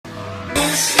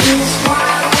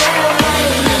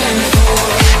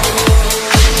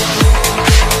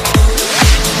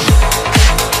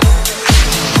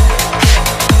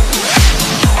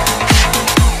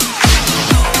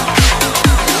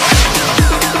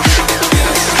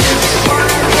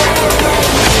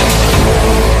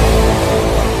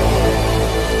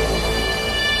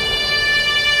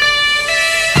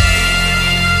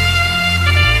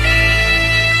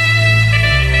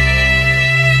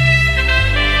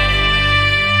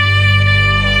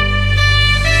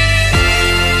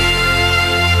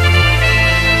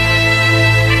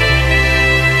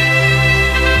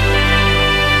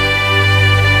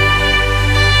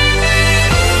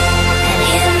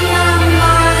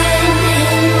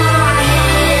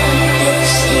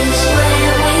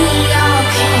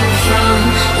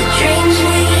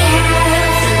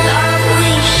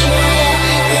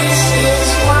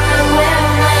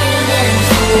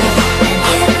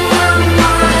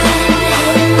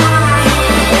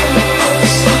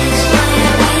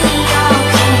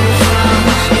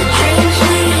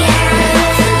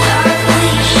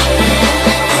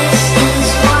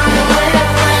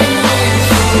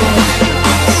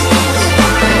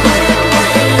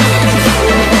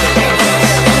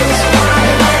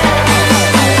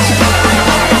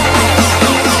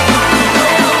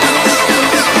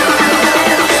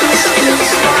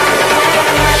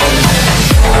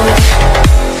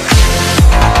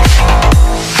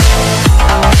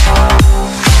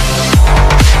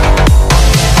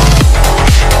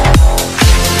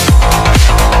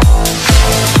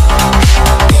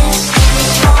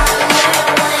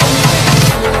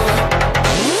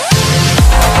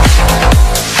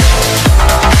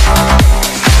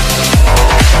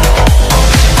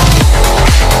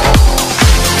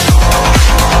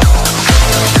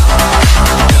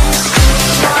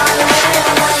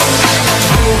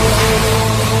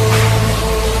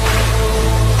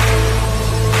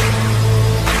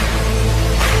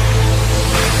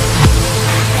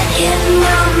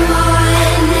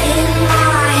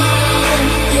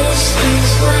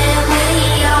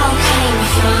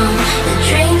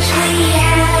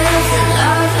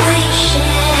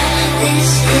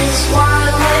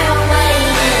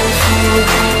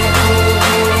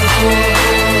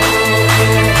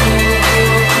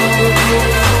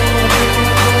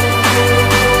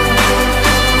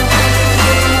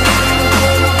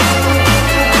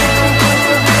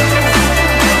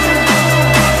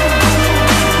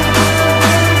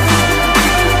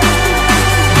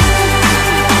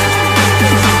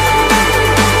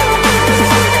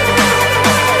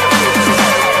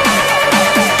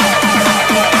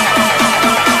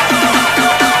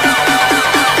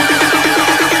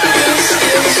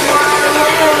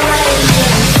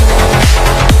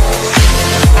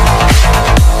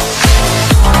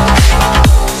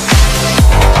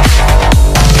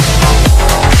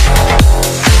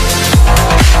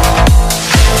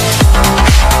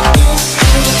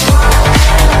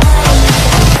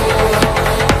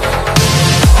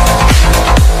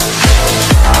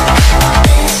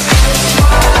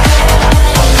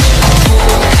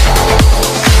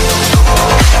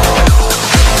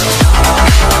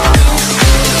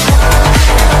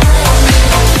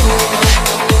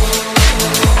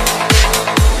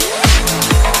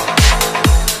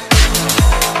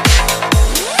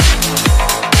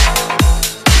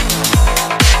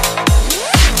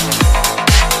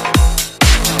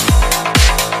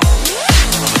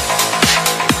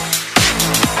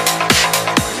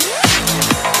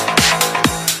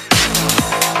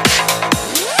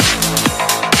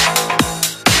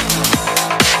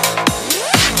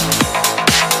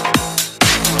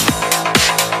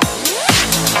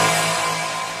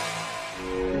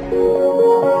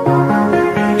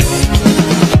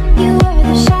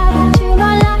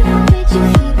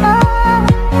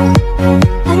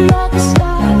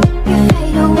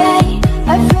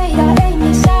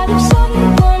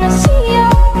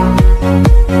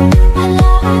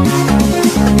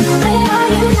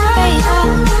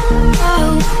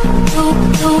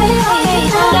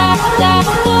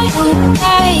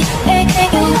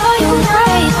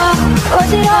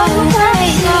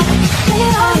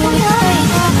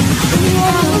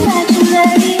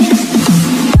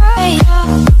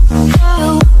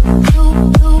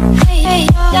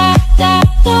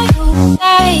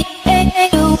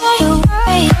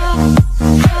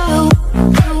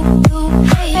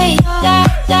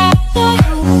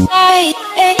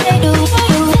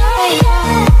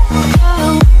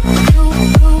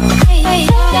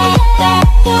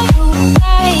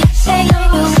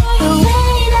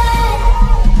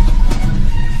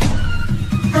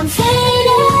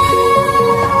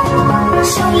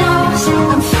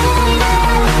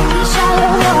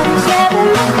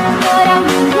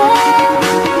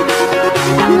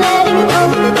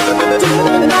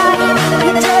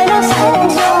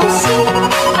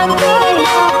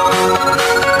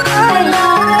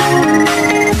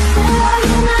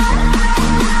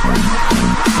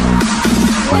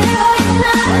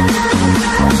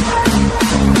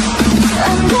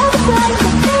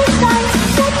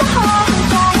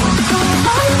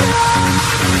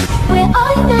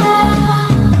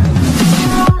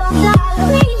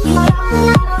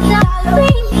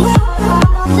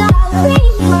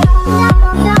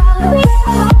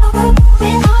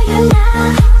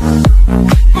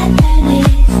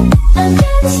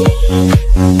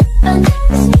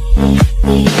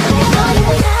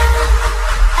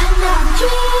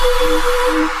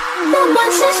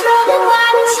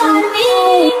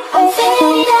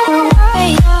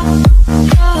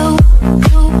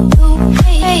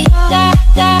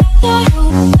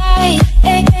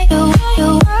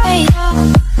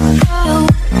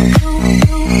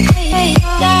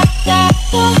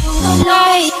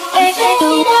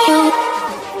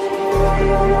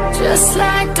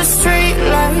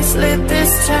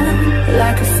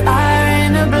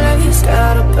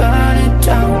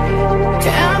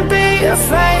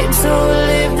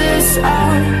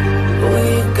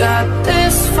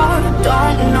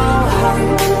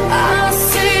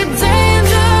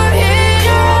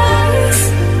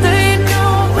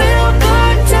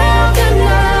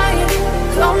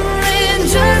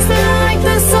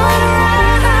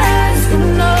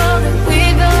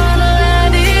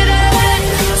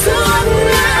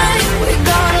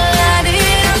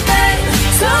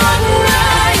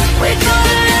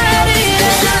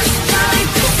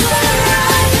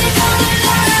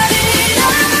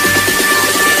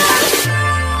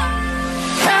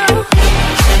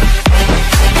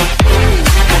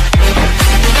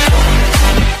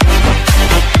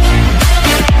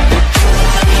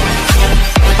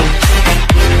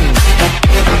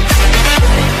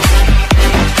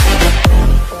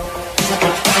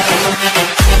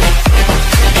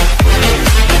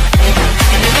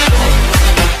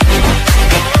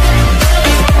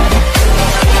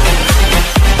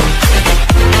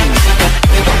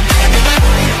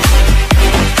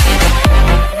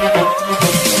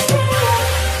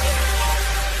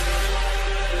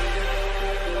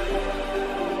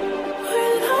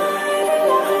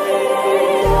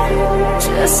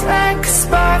Just like a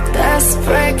spark that's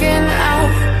breaking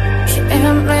out.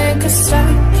 Can't make a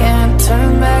stop, can't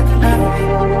turn back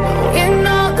now. We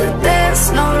know that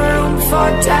there's no room for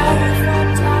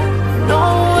doubt. No,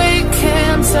 we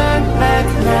can't turn back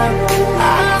now.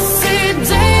 I see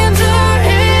danger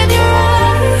in your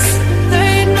eyes.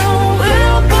 They know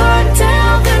we'll burn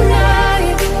down the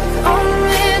night.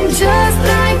 Coming just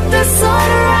like the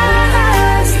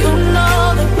sunrise. You know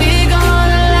that we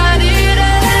gonna light it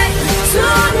up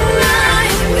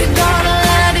tonight. We gonna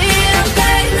light it up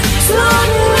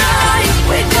tonight.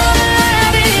 We gonna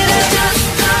light it up just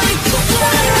like the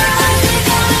sunrise. We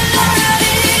gonna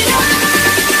light it up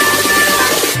now.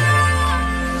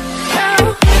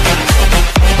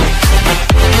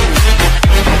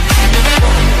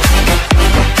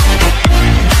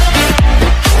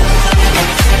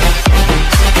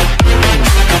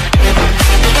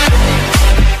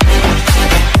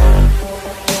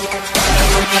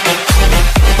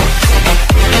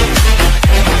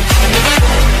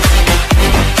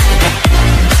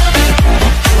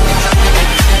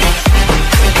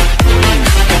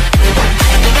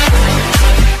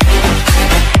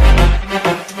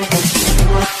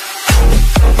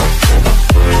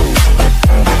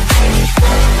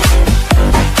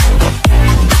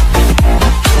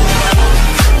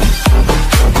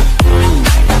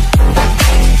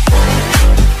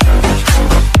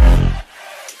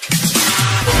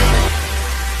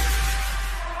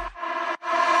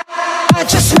 I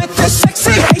just met this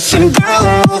sexy Haitian girl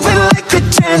moving like a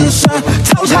dancer.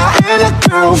 Told her and her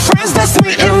girlfriends that's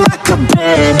meeting like a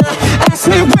band. Asked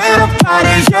me where to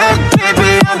party, yeah,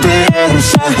 baby, I'm the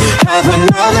answer. Have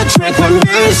another drink with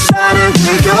me, shining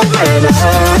to your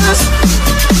manners.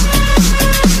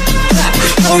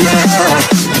 Oh yeah,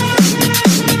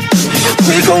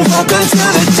 we gon' walk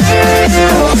until the day.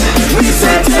 We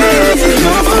said hey,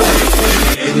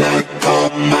 like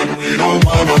come and we don't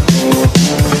wanna go.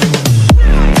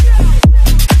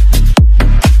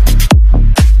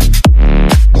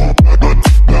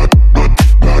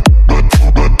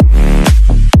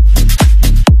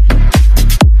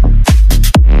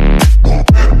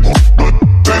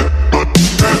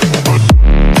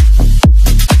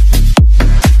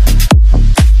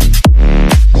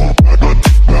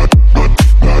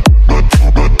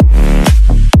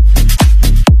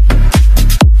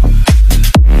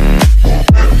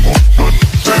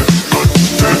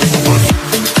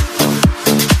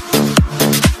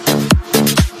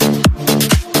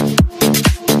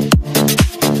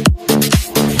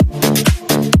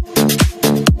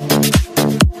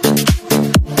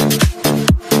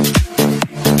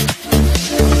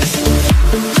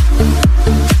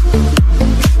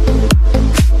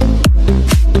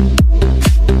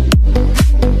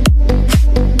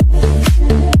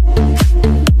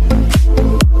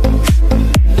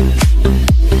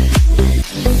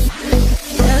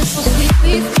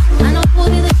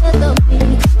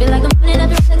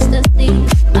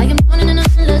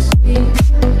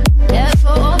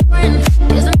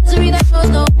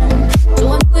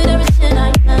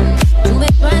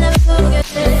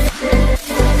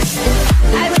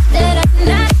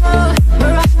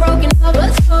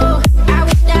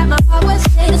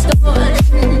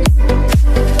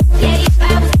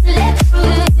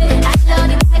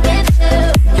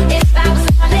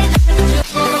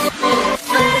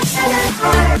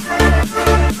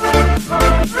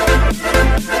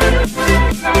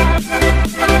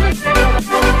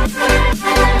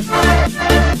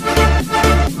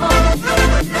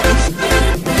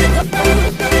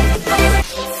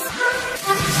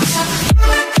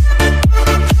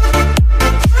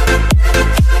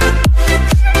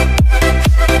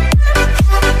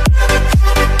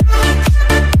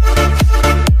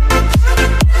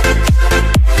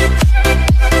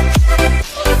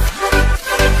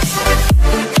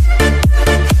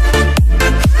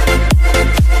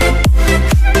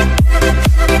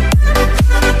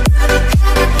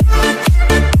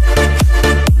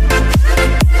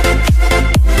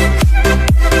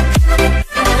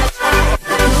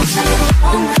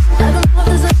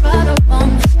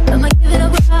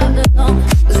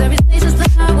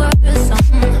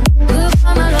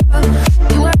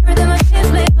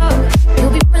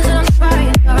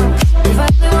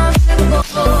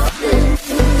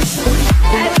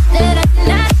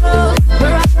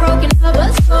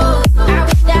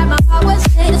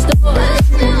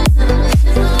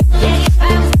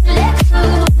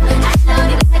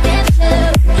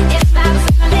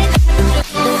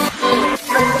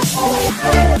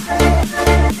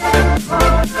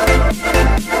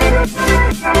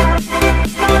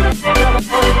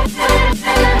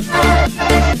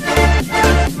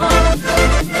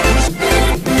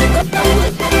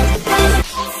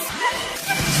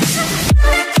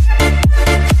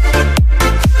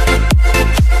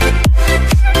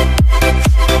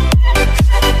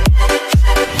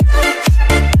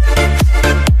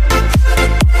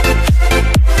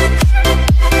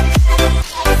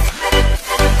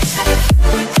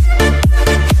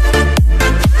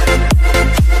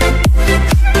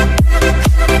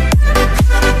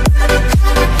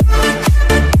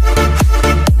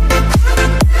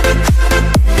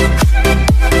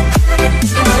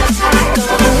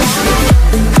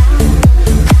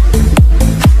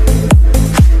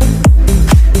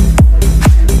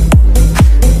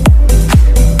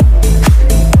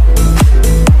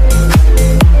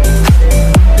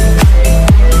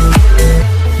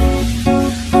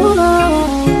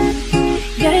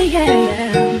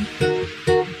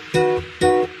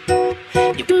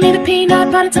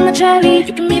 berry.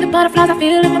 You can be the butterflies I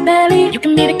feel in my belly. You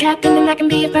can be the captain and I can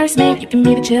be your first mate. You can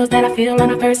be the chills that I feel on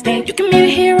our first date. You can be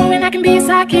the hero and I can be a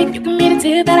sidekick. You can be the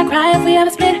tear that I cry if we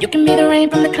ever split. You can be the rain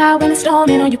from the cloud when it's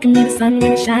storming, or you can be the sun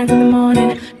when it shines in the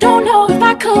morning. Don't know if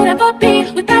I could ever be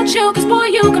without you, cause boy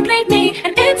you complete me.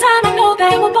 And in time I know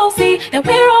that we'll both see that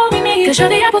we're all we need. Cause you're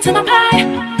the apple to my pie,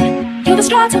 you're the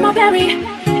straw to my berry,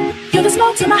 you're the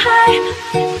smoke to my high,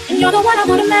 and you're the one I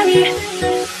wanna marry.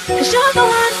 Cause you're the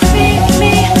one for me,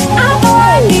 I'm the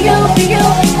one for you, for you.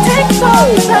 Take us all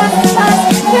the time,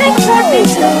 make us happy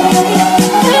too.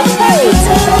 Make us happy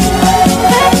too,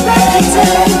 make us happy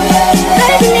too.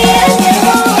 Baby, me and you,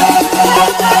 make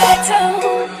us happy too.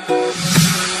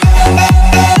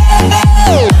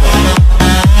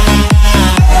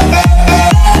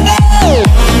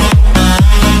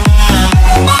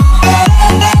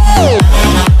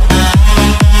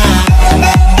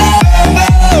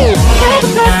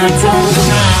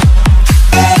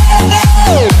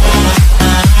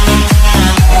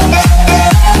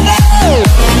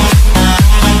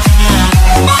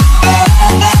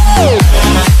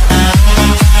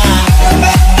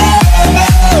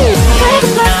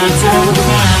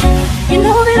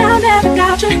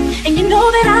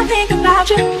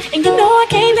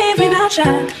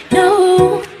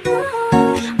 No,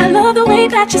 I love the way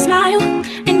that you smile,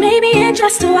 and maybe in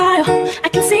just a while I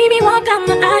can see me walk down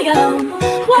the aisle.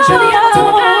 Whoa, you're the apple to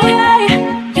my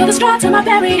pie, you're the straw to my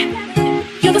berry,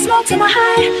 you're the smoke to my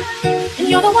high, and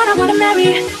you're the one I wanna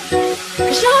marry.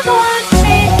 Cause you're the one for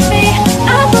me,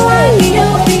 I'm the one for you,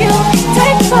 for you.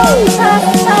 Take us all the time,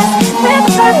 we're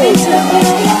the perfect two,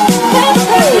 we're the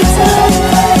perfect two,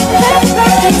 we're the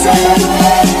perfect two.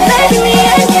 Baby, me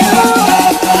and you,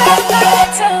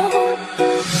 perfect two.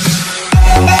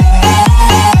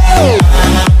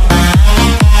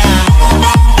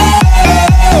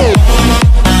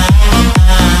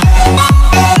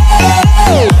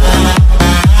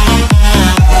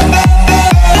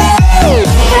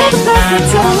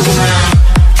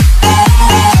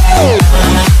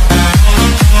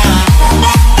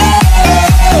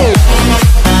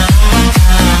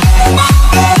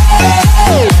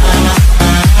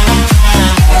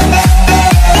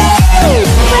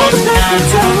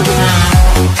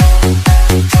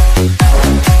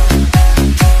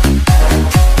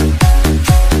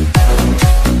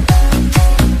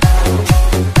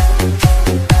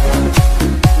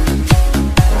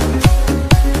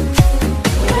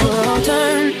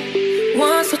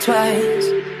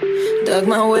 Dug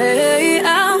my way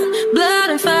out, blood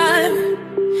and fire.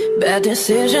 Bad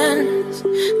decisions,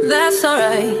 that's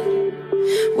alright.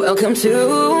 Welcome to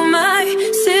my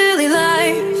silly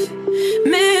life.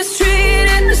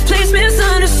 Mistreated, misplaced,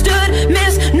 misunderstood,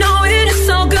 knowing it's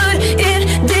so good, it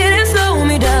didn't slow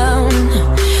me down.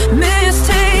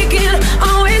 Mistaken,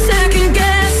 always second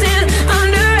guessing,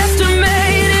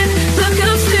 underestimated, look,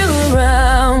 I'm still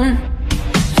around.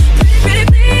 Pretty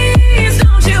please,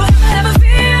 don't you ever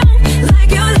feel like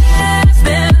you're less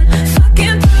than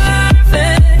fucking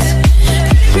perfect.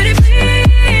 Pretty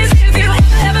please, if you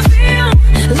ever feel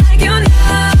like you're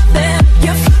nothing,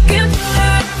 you're fucking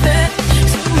perfect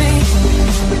to me.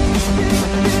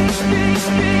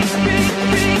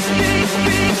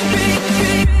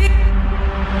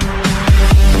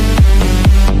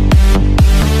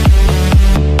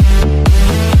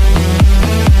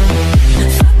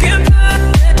 Fucking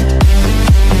perfect.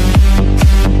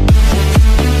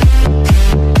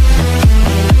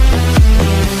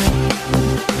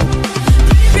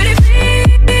 Pretty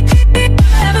please,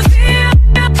 ever feel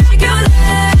like you're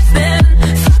less than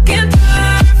fucking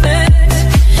perfect.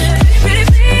 Pretty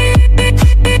please,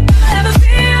 ever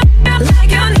feel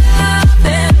like you're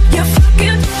nothing, you're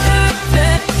fucking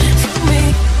perfect to me.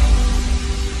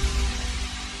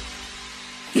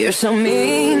 You're so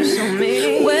mean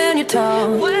when you talk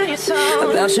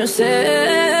about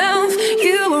yourself.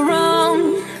 You were wrong.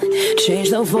 Change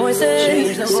the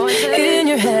voices in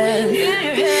your head.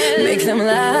 Make them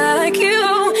like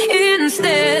you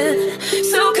instead.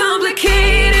 So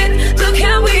complicated. Look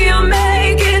how we are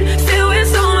making. Filled with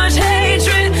so much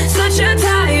hatred. Such a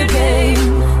tired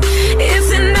game.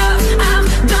 It's enough. I've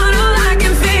done all I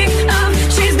can think of.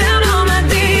 Chased down all my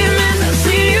demons. I've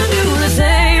seen you do the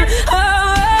same.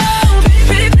 Oh,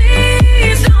 pretty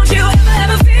please, don't you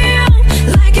ever feel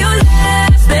like you're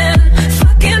less than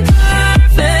fucking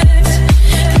perfect.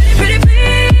 Pretty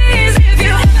please, if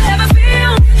you ever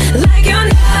feel like you're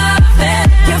nothing,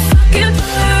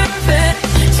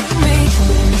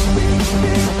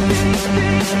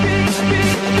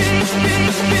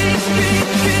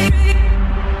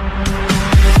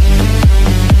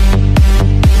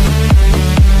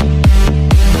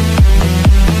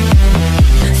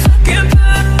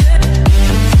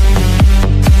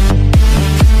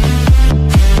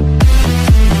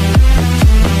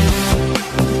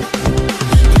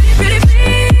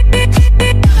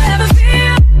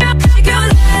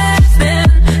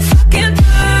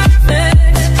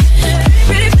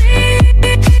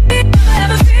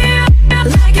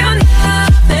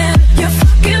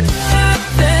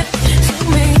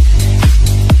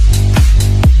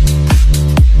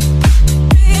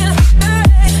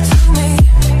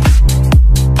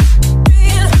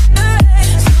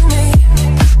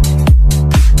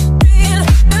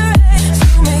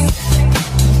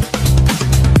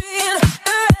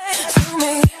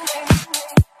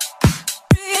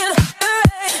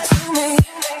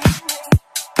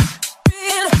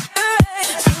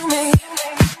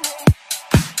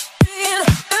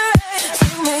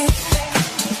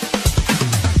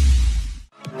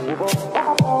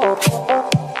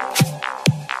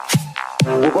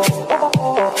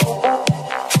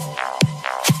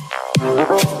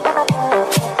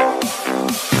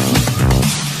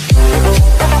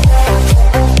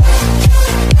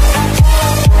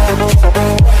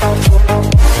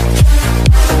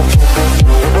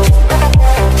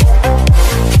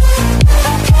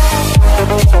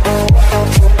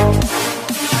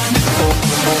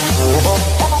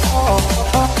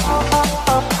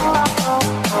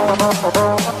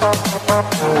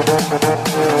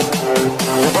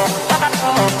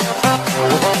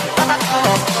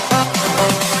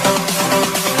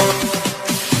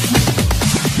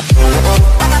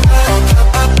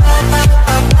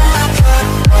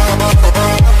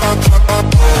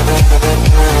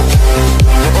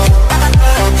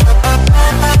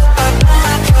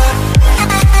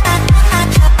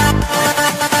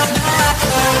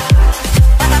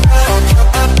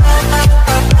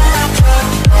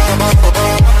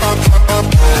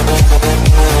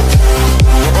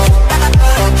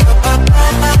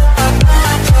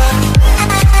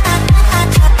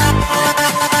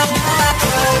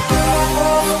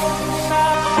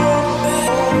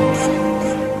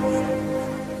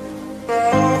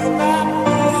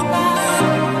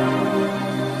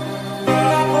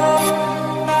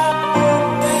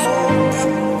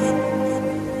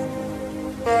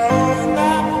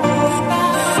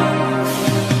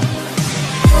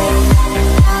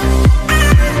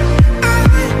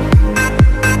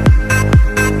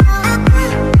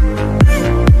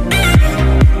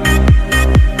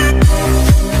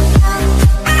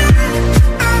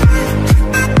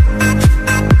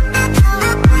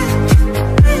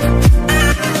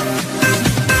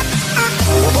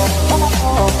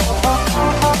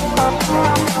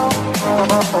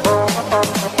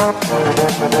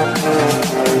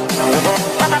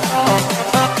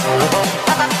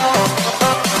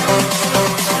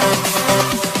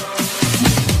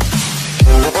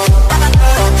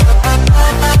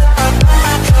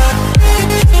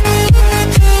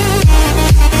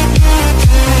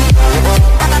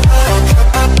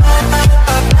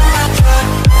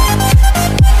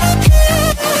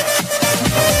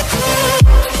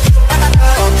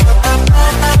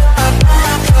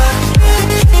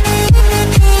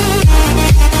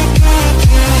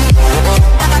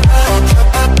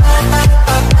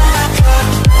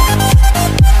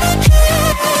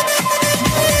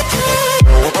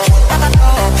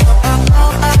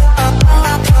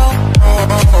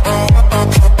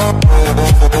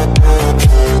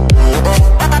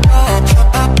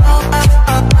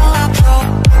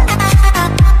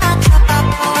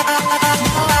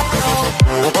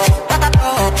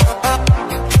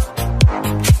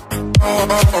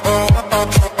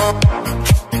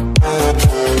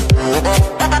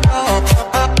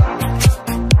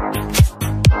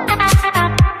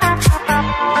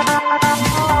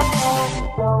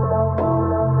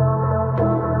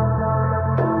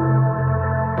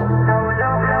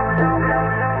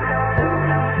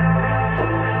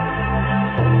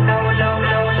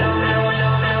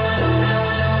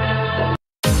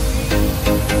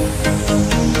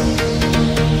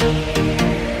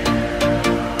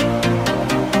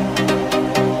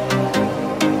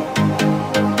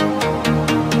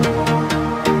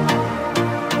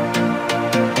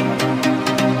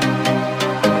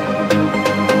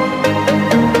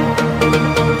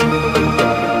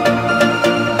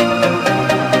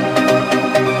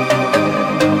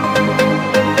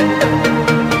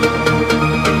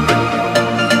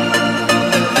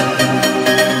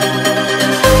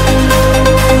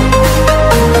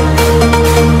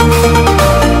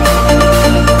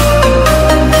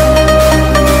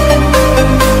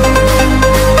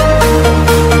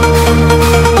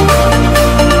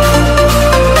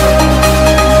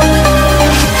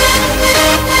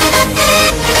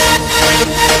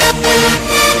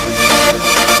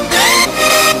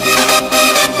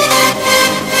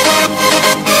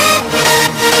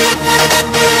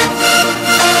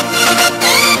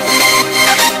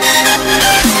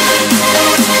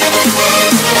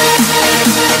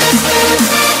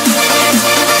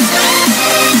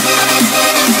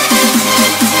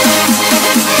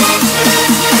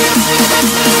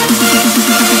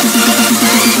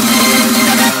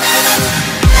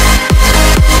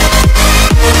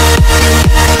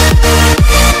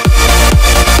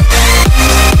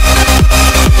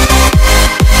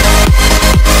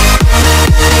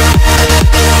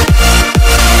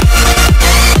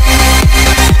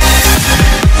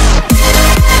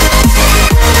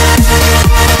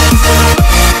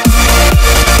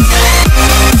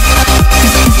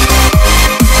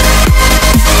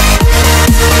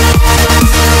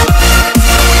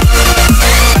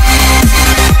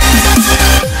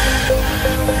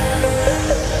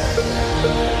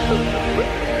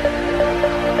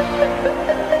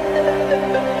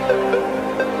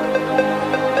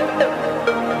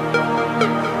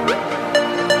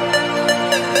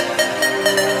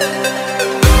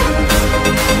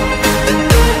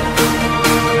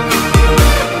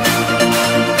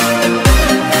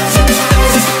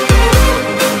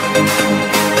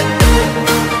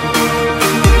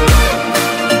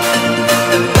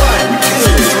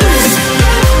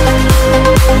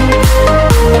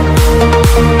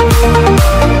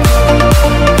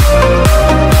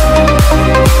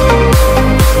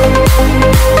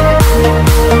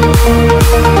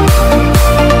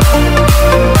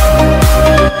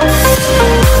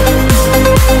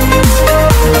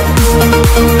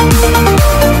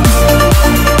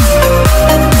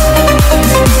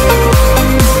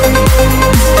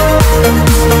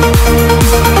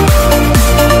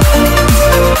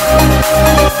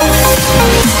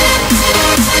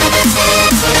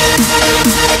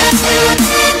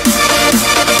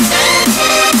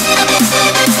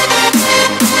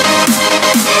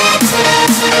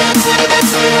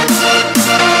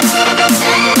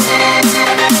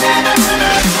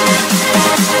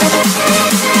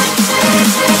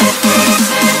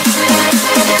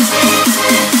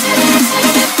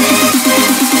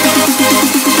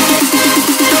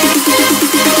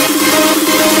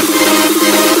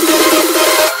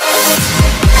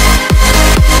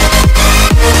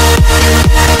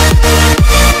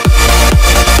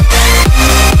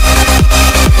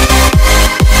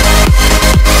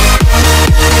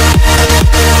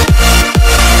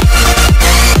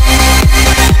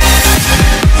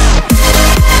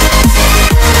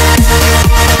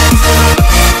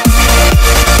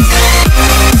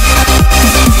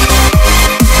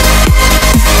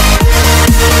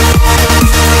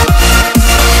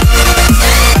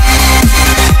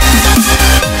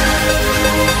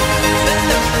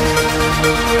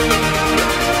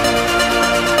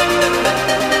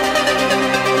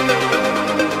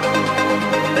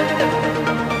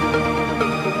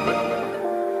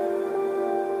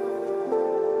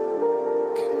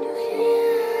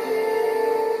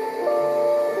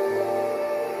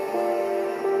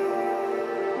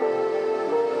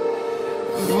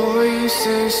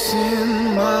 Voices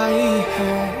in my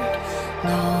head,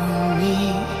 know me,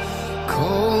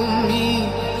 call me.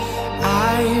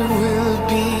 I will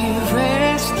be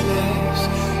restless.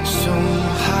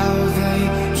 Somehow they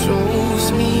chose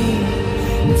me.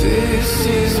 This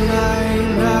is my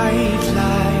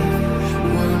nightlife.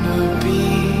 Wanna be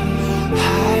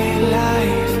high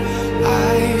life.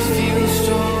 I feel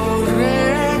so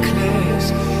reckless,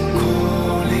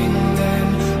 calling them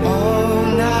all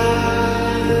night.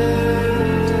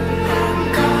 I'm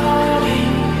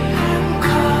calling, I'm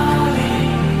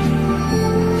calling.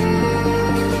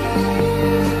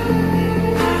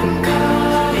 I'm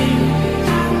calling,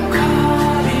 I'm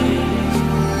calling.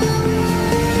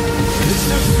 It's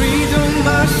the freedom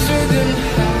I shouldn't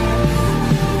have,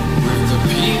 with the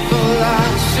people I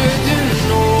shouldn't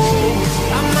know.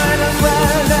 I might as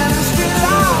well let it still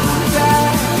out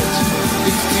that.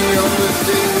 It's the only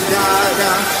thing that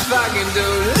I fucking do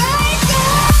like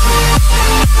that.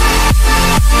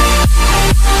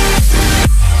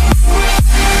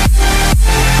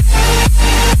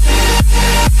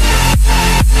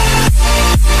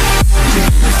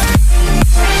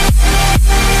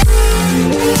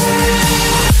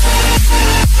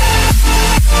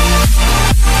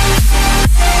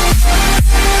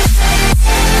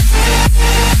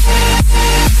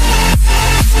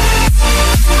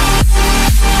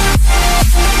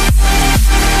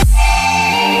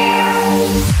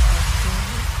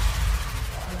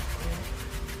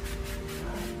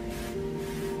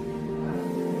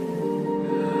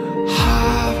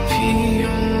 Happy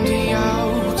on the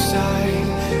outside,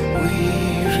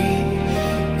 weary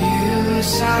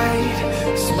inside,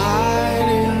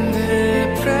 smiling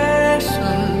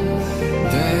depression.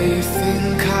 They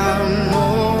think I'm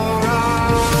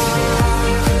alright.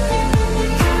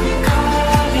 I'm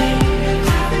calling,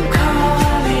 I'm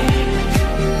calling.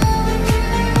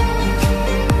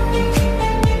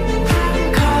 I'm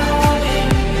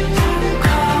calling, I'm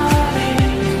calling.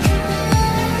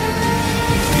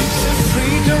 It's the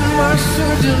freedom I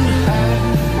shouldn't have,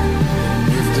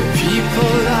 with the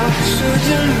people I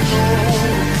shouldn't know.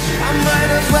 I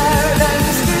might as well let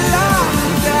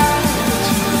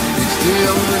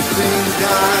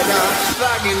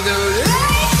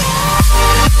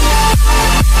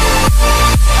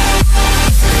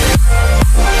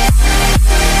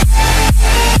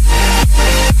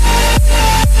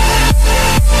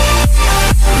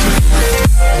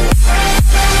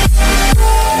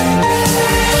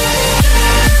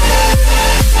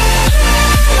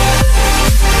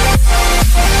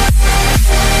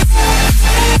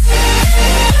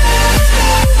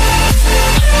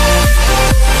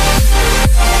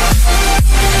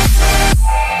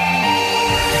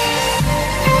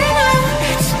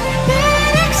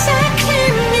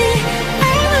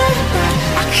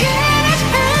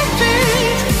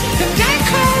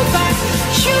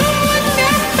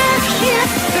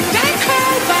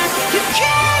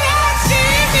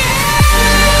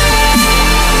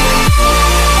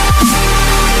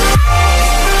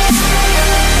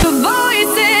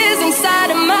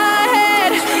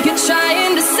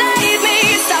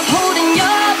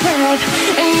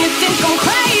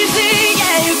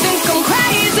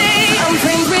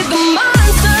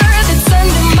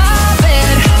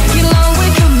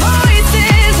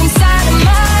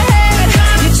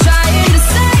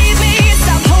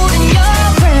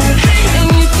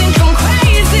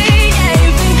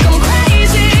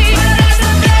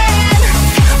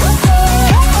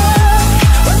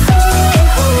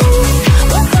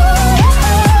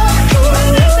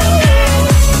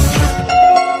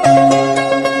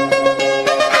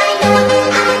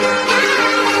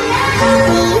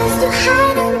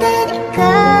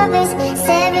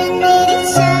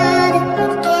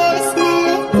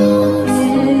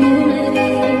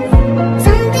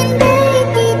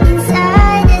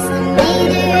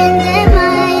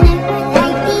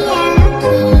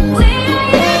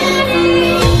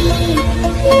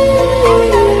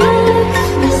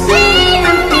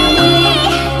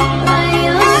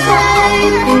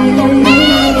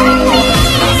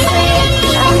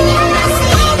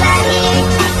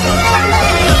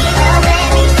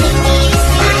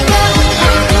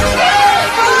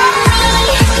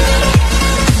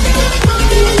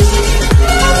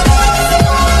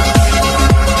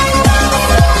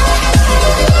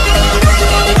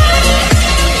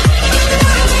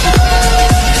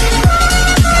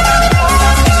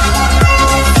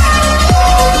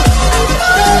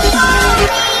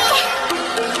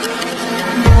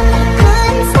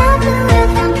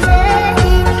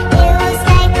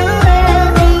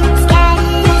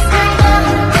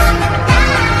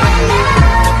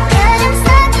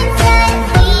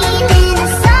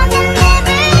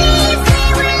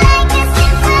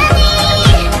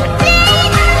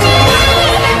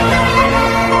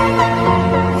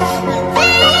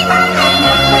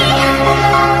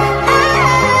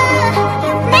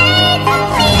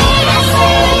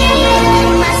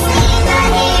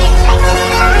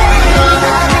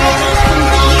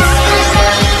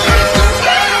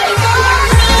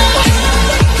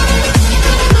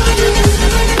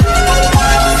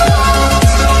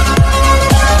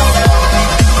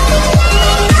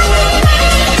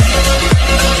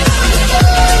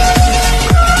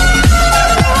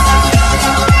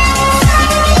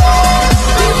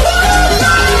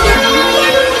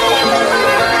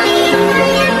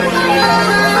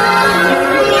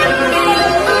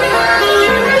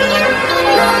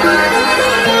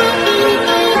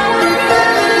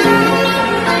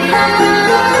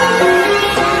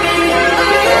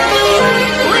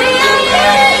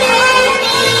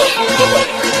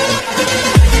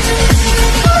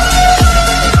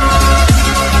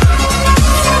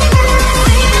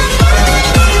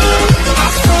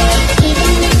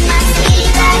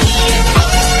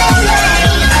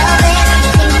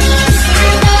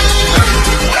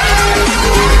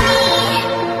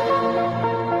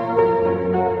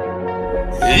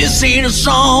sing a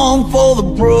song for the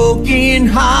broken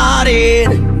hearted.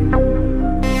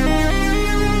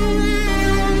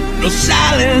 No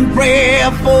silent prayer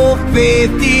for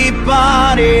faith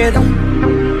departed.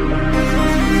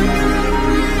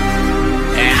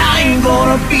 And I ain't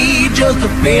gonna be just a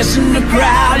face in the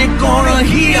crowd. You're gonna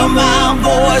hear my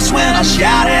voice when I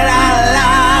shout it out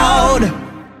loud.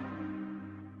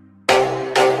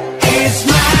 It's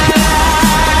my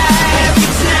life,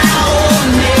 it's now or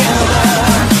never.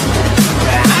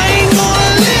 I ain't gonna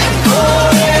live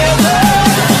forever.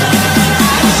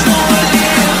 I just wanna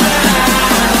live my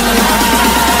life.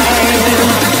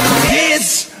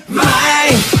 It's my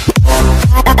life.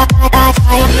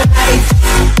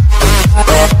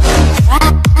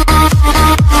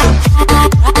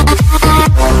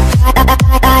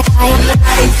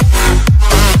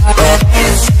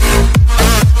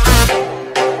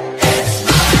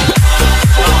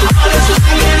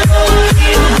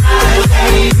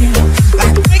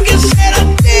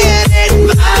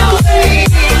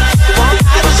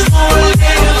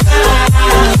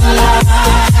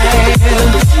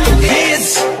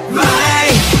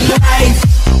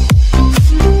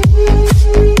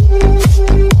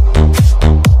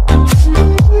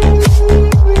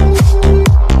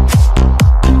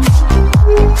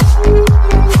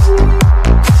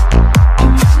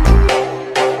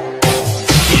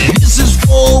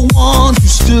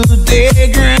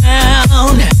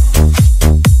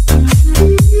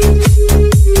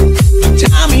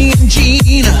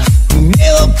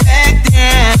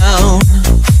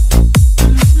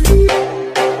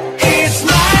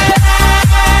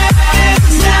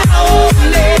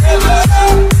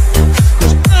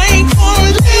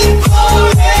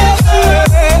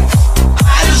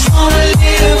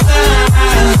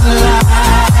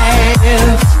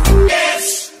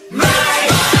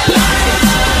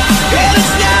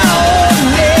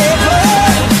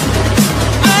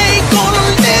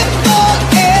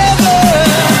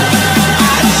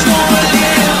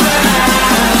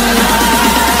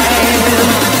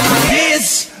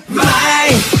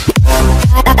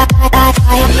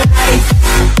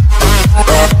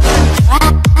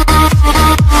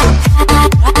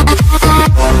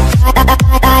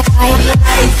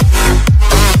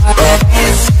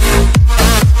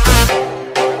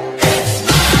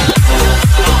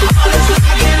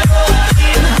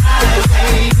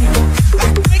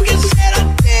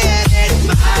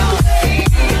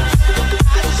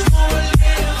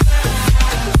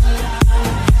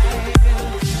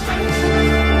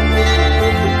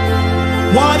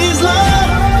 What is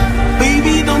love?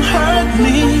 Baby, don't hurt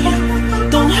me.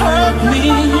 Don't hurt me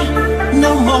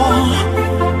no more.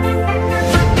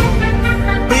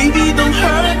 Baby, don't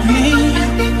hurt me.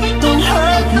 Don't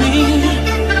hurt me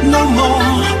no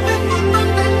more.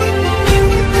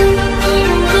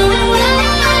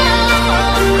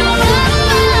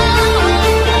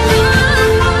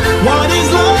 What is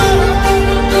love?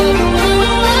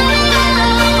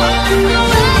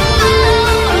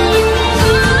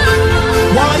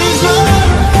 What is love?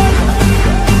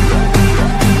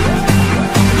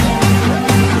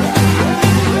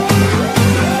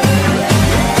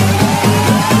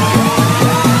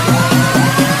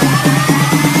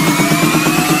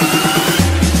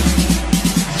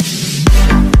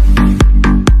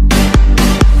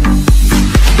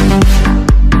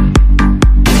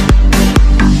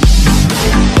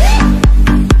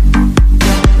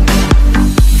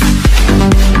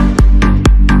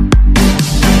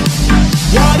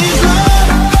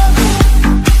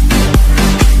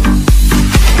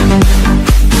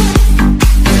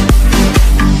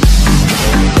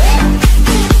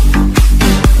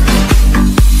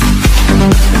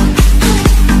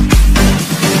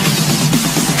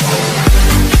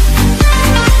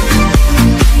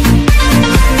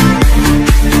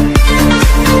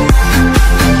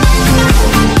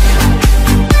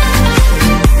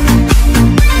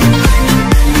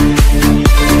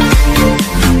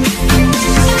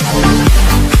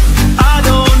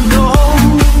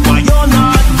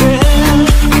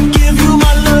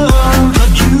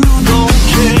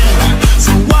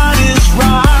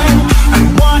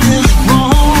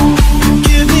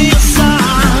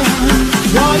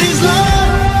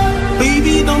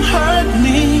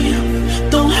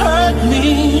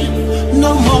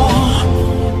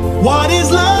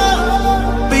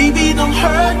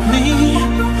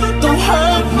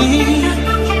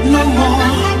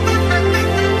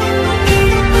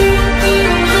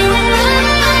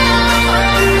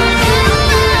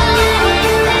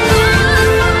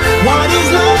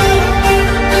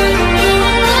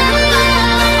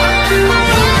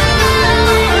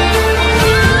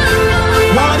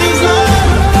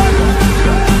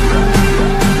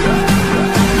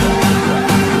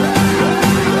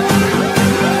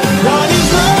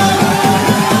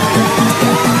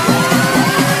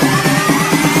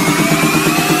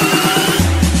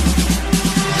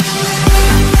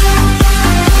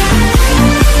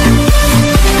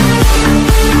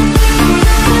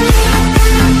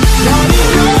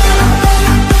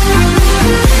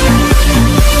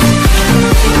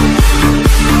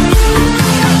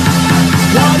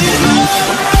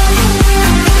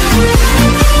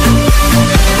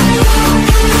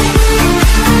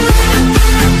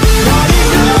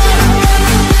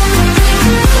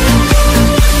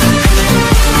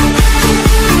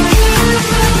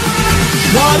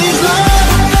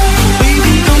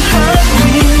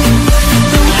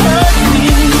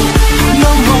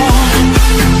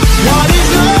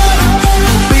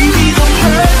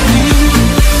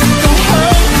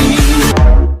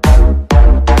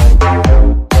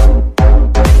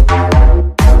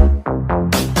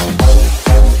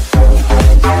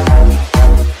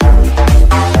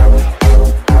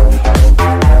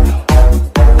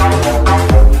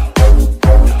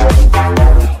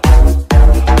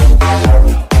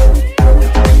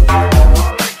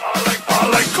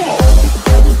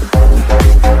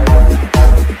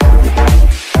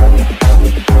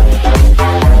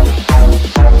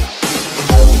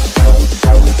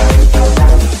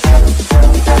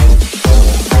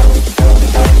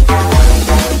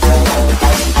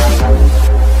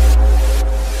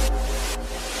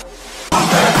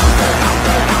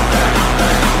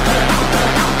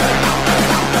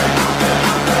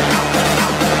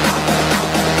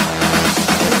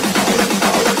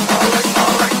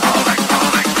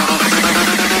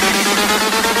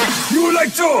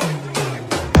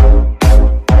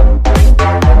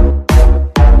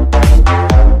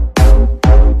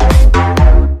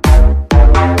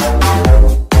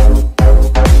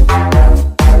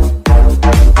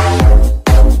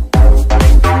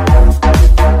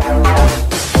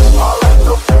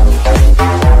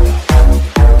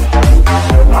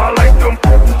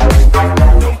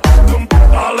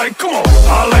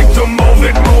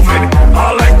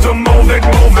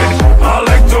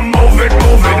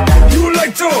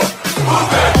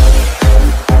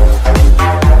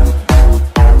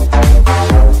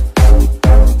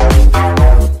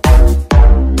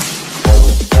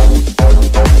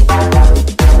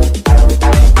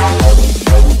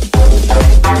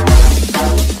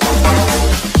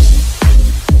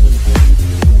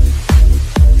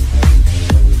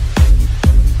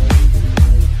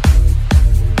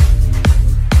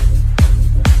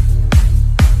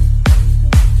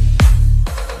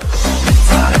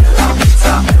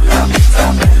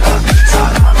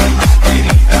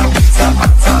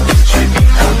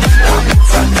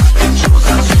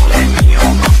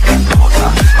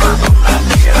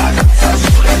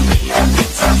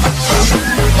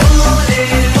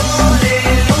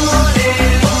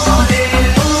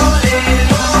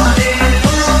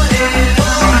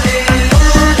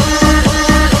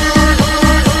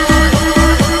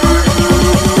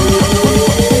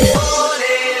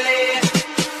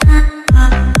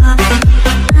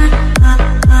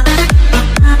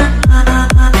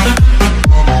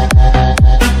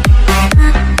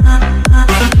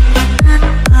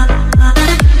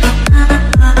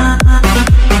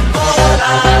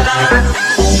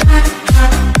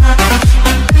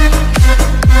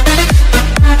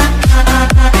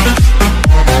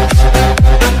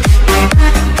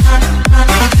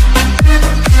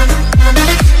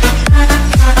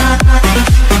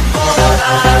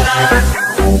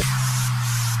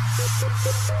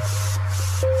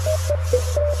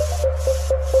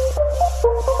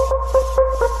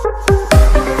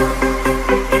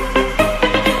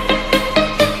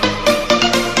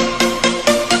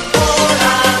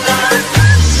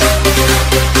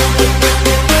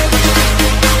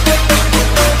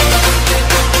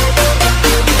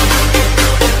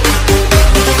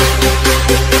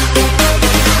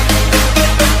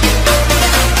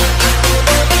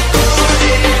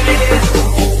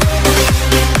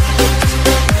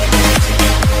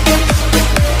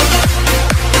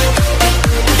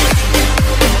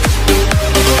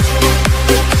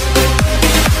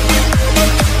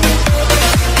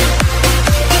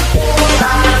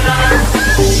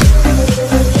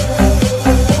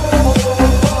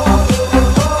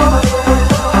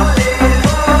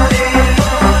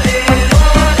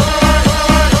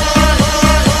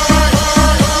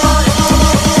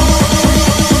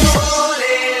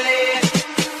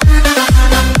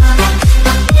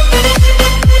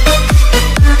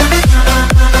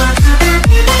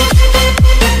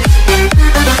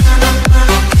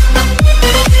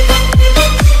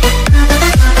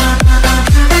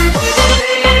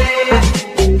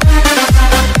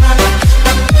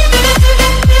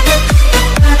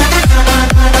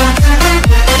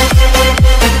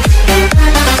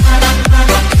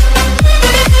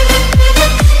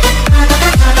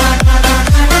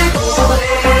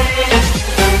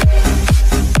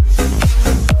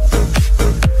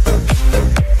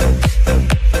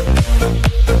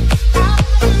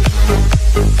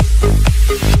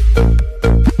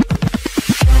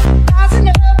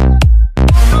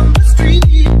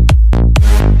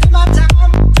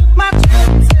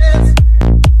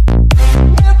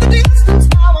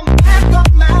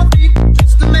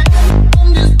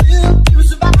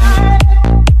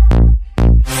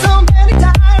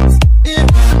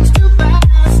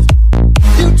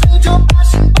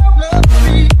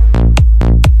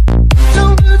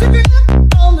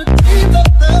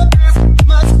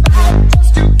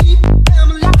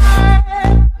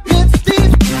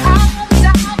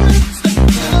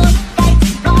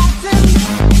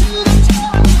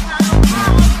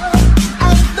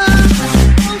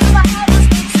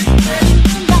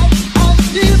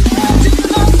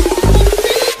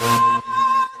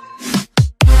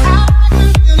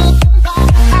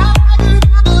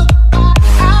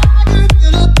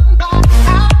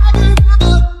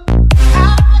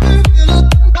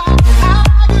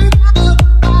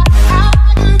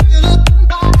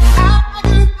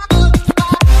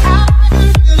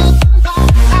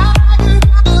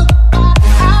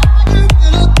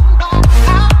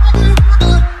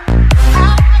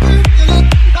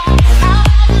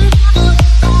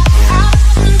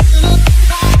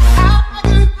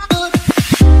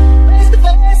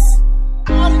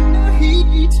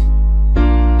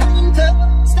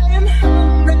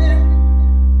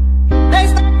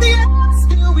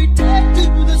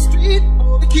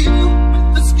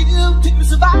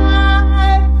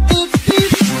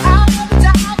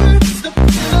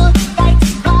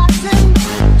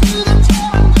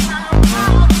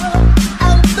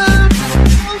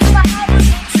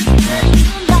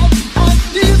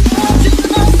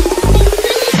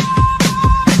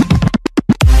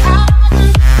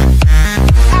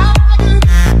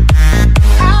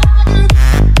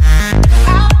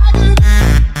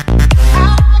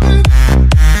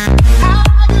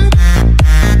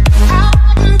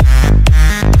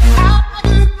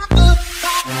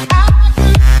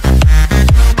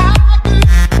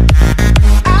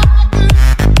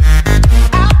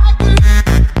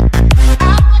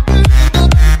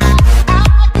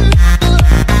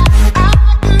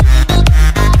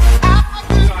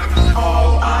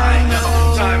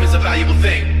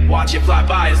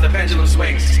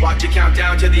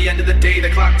 the end of the day, the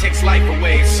clock takes life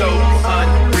away. It's so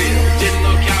unreal. Didn't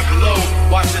look out below.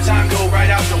 Watch the time go right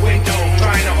out the window.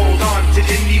 Trying to hold on to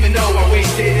didn't even know I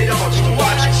wasted it all just to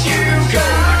watch you go.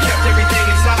 I kept everything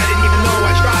inside, didn't even know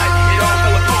I tried. It all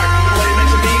fell apart. What it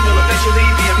meant to me will eventually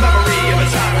be a memory of a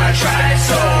time when I tried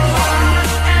so hard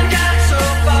and got so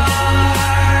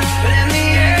far. But in the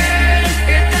end,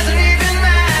 it doesn't even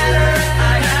matter.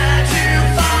 I had to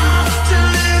fall to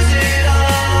lose it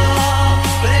all.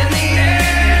 But in the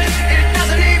end, it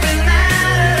doesn't even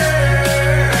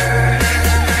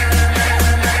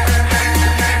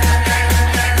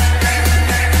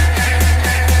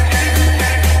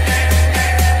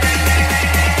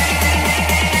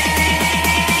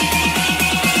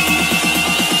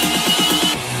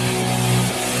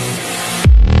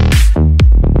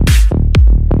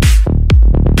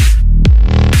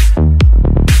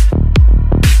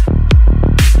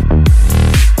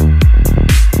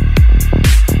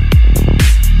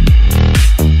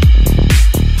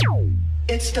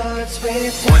It starts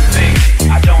with one thing,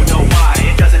 I don't know why.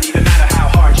 It doesn't even matter how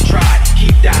hard you try.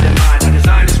 Keep that in mind, I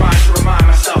designed this rhyme to remind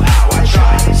myself how I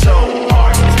tried so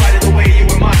hard. In spite of the way you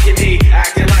were mocking me,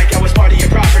 acting like I was part of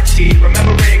your property.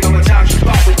 Remembering all the times you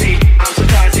fought with me, I'm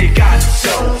surprised it got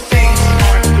so. Things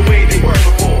aren't the way they were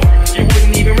before. You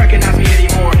wouldn't even recognize me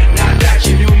anymore. Not that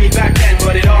you knew me back then,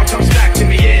 but it all comes back to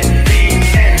me in the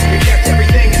end. We kept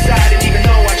everything inside, and even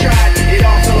though I tried, it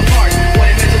all fell apart.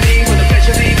 What it meant to me will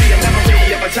eventually be a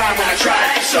memory of a time when I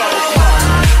tried so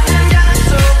hard.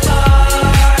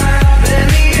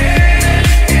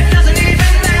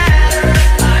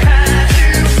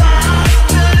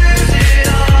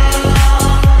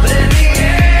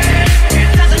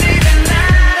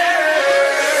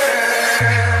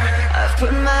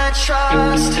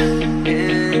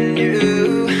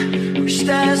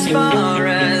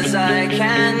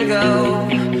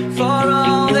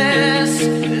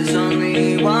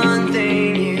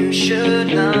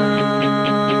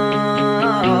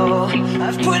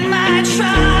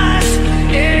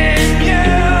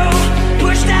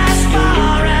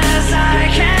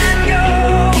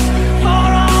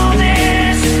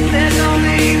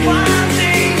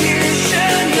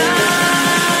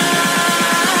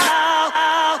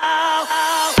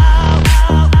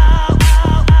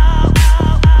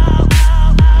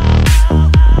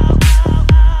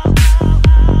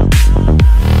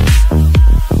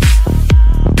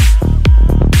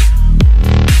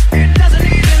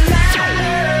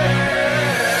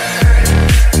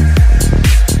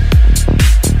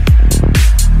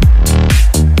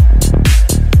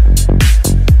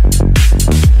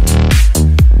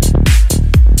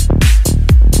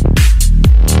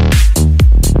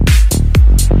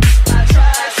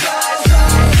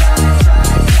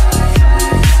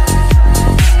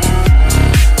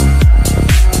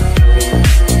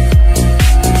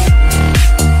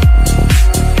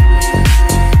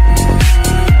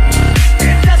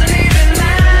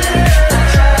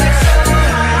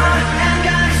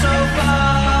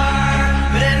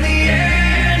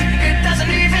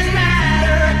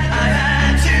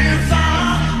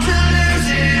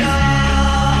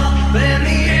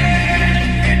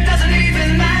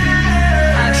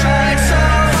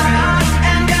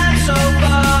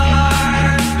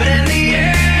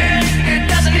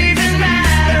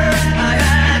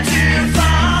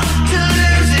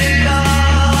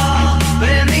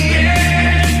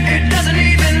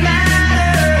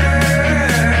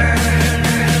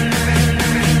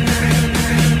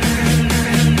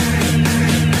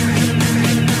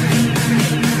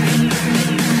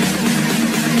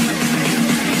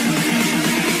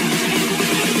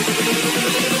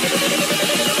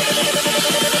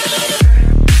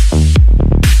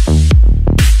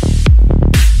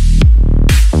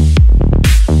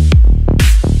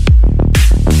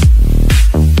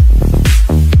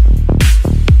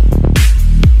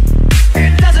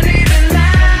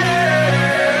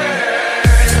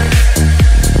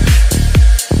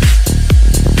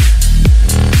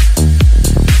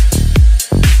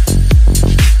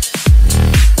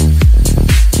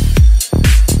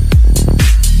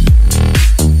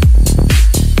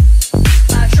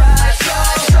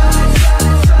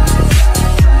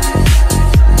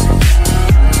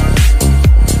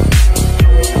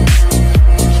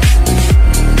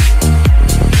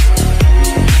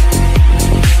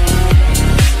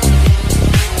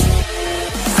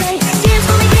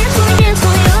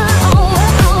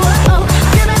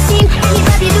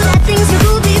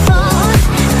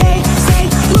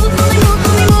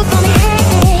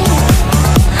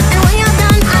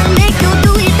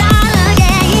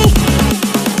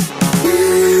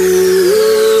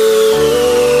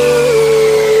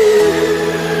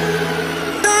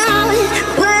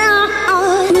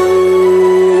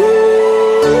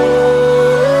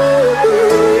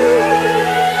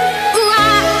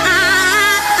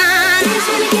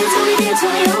 dance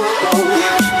on your own.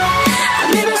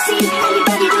 I've never seen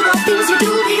anybody do the things you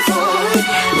do before.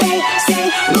 They say,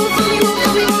 move for me, move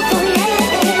for me, move for me,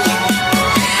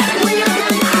 yeah. And when you're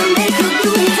done, I'll make you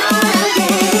do it all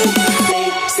again. They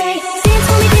say, dance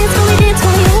for me, dance for me, dance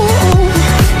for me, ooh.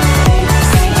 They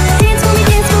say, dance for me,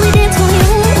 dance for me, dance for me,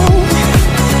 ooh.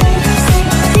 They say,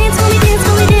 dance for me, dance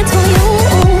for me, dance for me, ooh.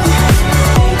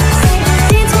 They say,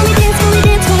 dance for me, dance for me,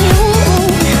 dance for me, ooh.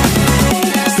 They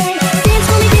say, dance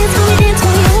for me, dance for me, dance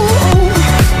for me, ooh.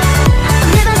 I've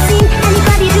never seen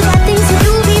anybody do the things you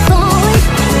do before.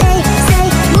 They say,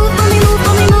 move for me, move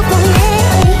for me, move for me,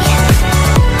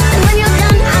 yeah. And when you're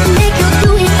done, I'll make you do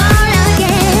it all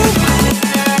again.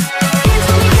 Dance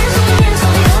for me, dance for me, dance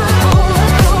for me, oh, oh,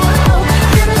 oh, oh.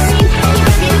 I've never seen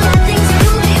anybody do the things you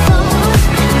do before.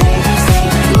 They say,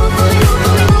 move for me, move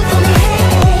for me, move for me,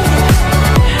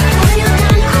 yeah. And when you're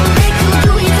done, I'll make you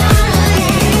do it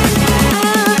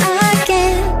all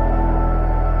again.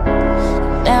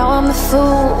 Now I'm the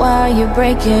fool while you're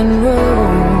breaking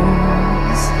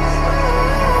rules.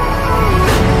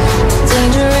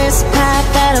 Dangerous path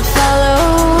that I follow.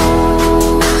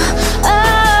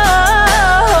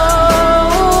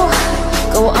 Oh,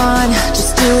 go on,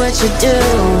 just do what you do.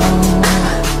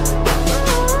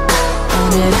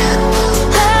 And it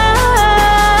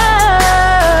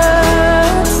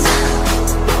hurts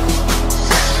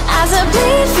as I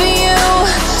bleed for you,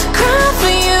 cry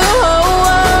for you. Oh, oh.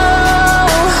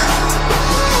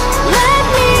 Let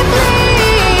me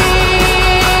bleed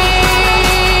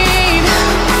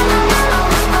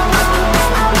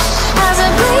as I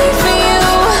bleed for you,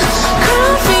 cry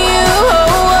for you.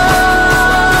 Oh,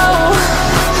 oh.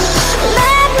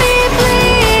 Let me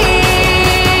bleed.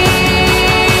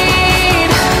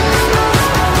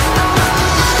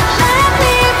 Let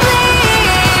me bleed.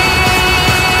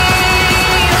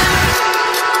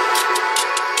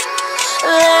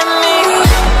 Let me.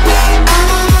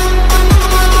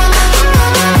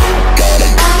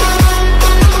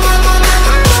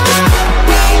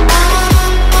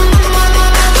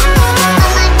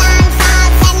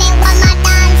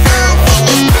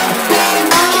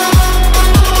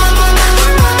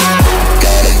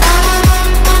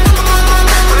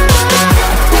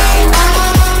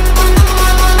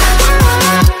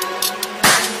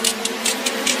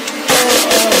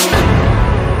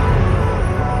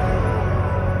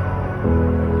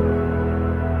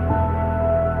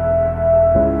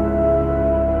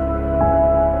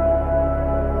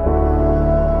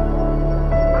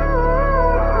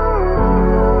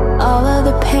 All of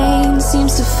the pain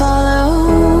seems to follow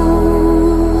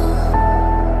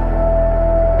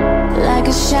like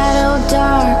a shadow,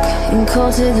 dark and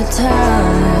cold to the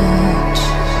touch.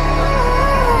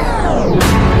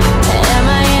 Am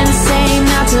I insane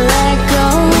not to let go?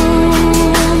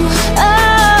 Oh,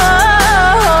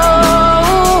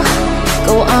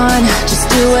 go on, just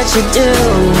do what you do.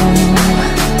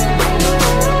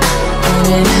 And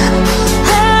it hurts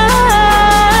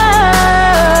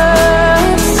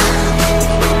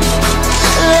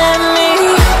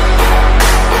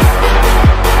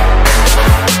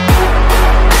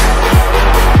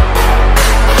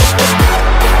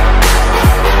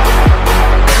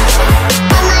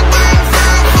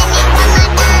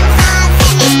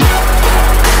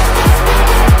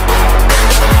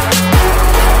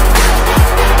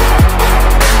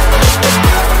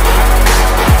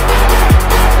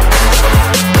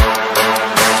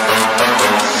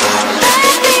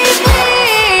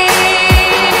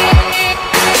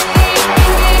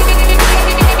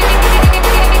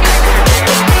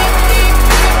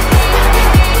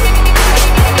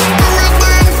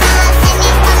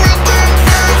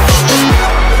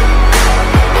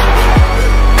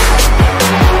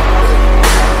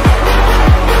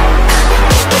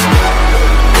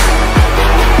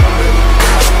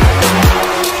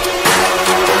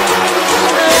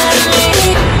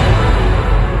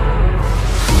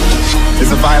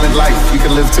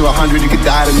live to 100, you could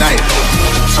die tonight.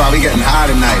 That's why we getting high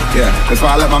tonight, yeah. That's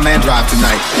why I let my man drive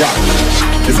tonight, yeah.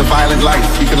 It's a violent life,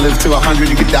 you can live to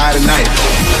 100, you could die tonight.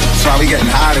 That's why we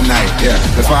getting high tonight, yeah.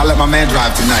 That's why I let my man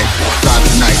drive tonight. Drive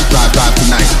tonight, drive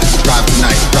tonight. Drive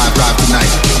tonight, drive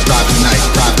tonight. Drive tonight,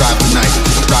 drive tonight.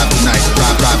 Drive tonight,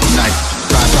 drive tonight.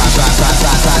 Drive.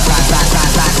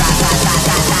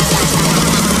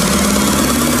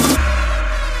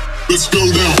 Let's go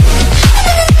now.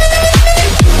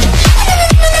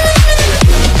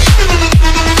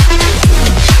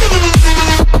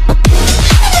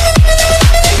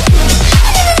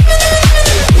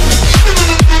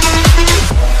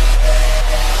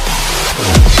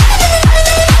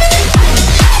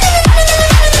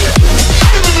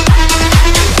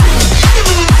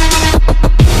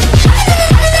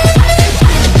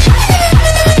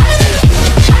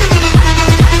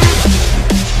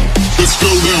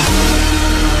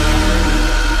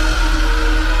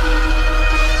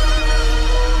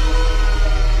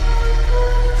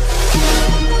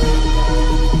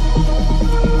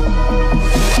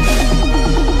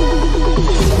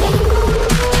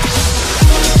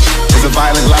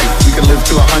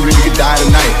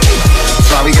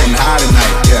 That's why we getting high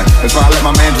tonight, yeah. That's why I let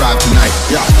my man drive tonight,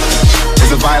 yeah.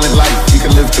 It's a violent life, you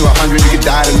can live to 100, you can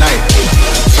die tonight.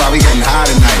 That's why we getting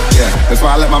high tonight, yeah. That's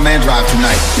why I let my man drive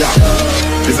tonight, yeah.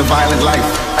 It's a violent life.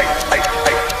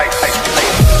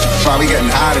 That's why we getting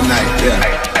high tonight, yeah.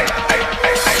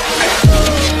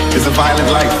 It's a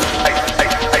violent life.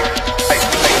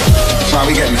 That's why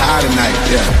we getting high tonight,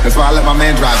 yeah. That's why I let my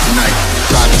man drive tonight.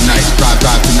 Drive tonight, drive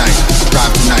tonight,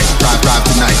 drive tonight, drive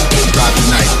tonight, drive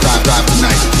tonight, drive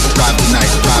tonight, drive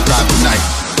tonight, drive tonight,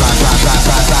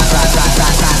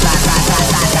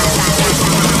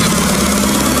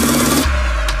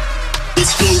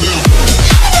 Let's go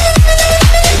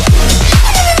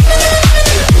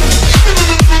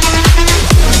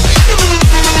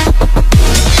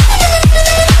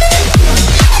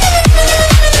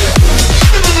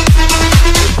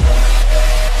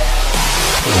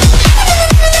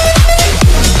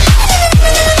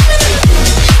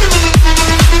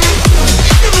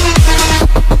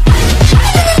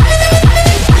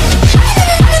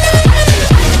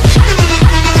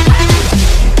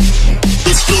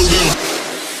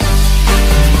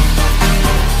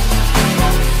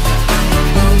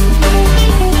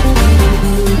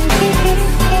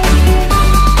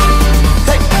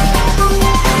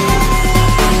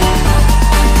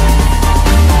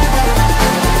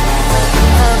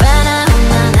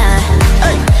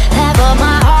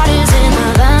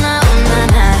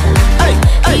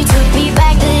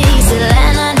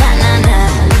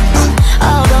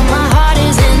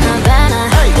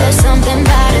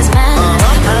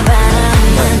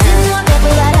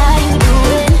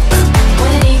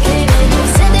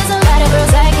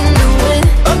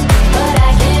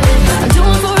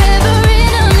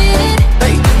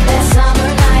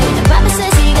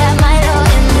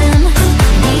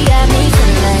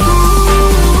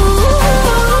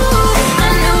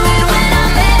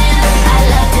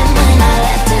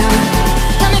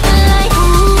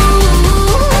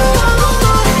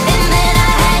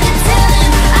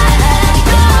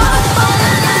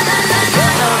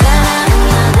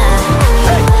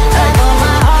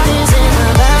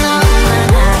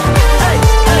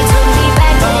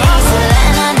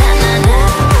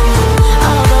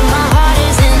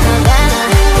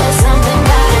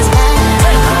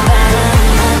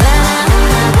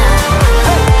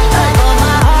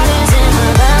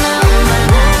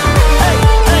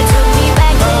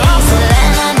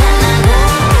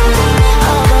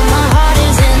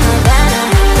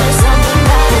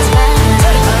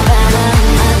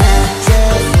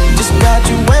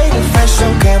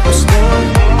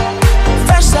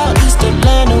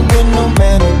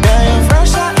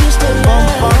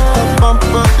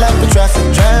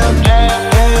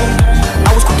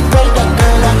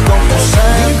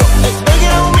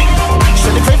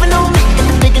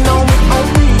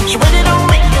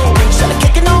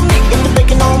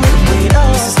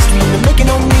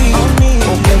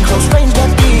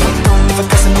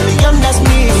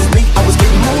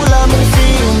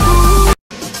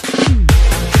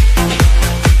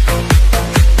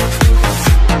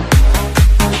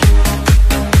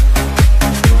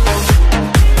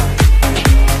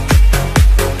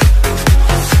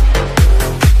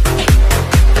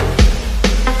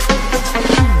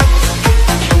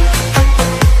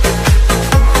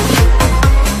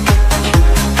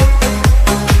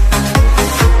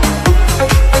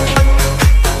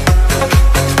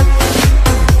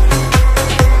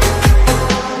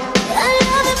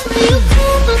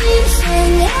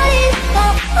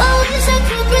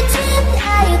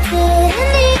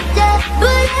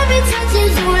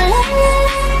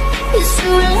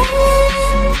now.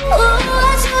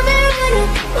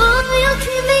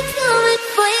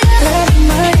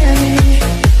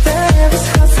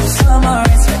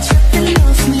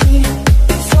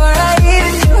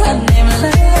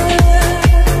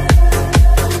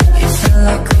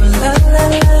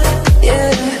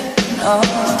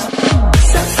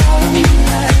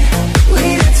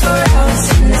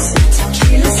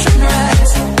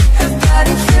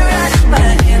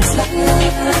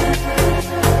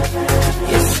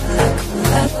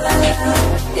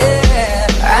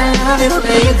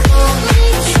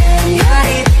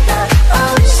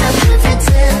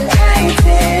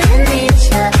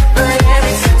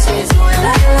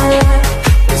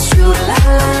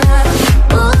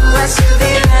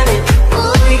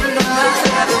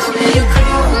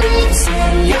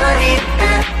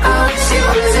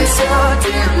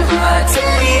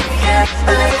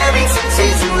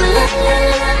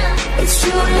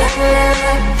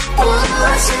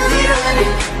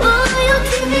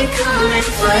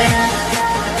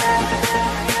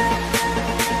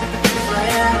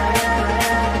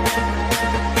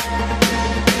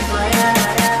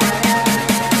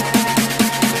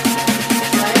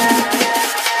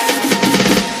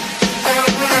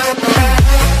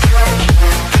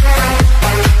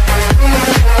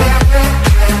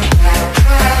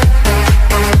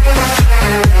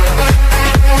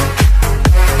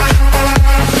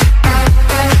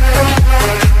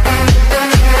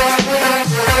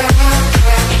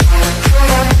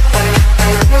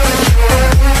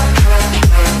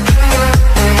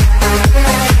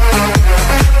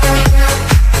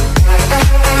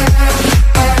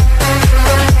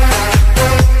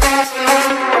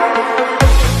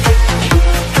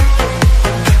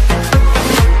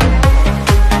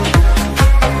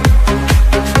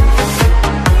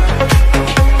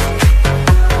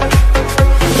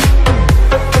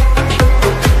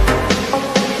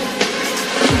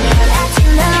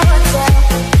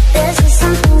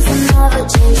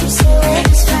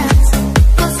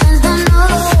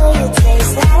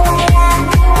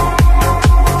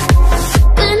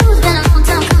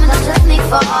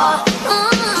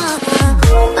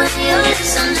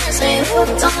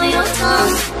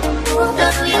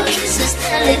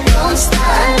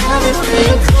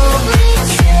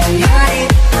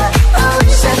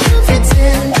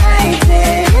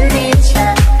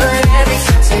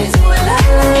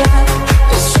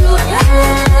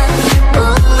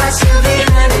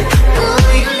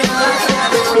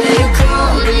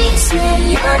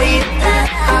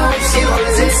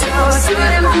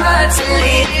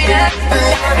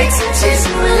 heartbreaks and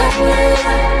chasing my love.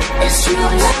 It's true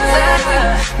love.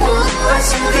 Ooh, I'm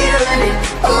still feeling it.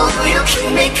 Ooh, you keep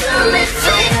me coming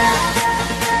for you.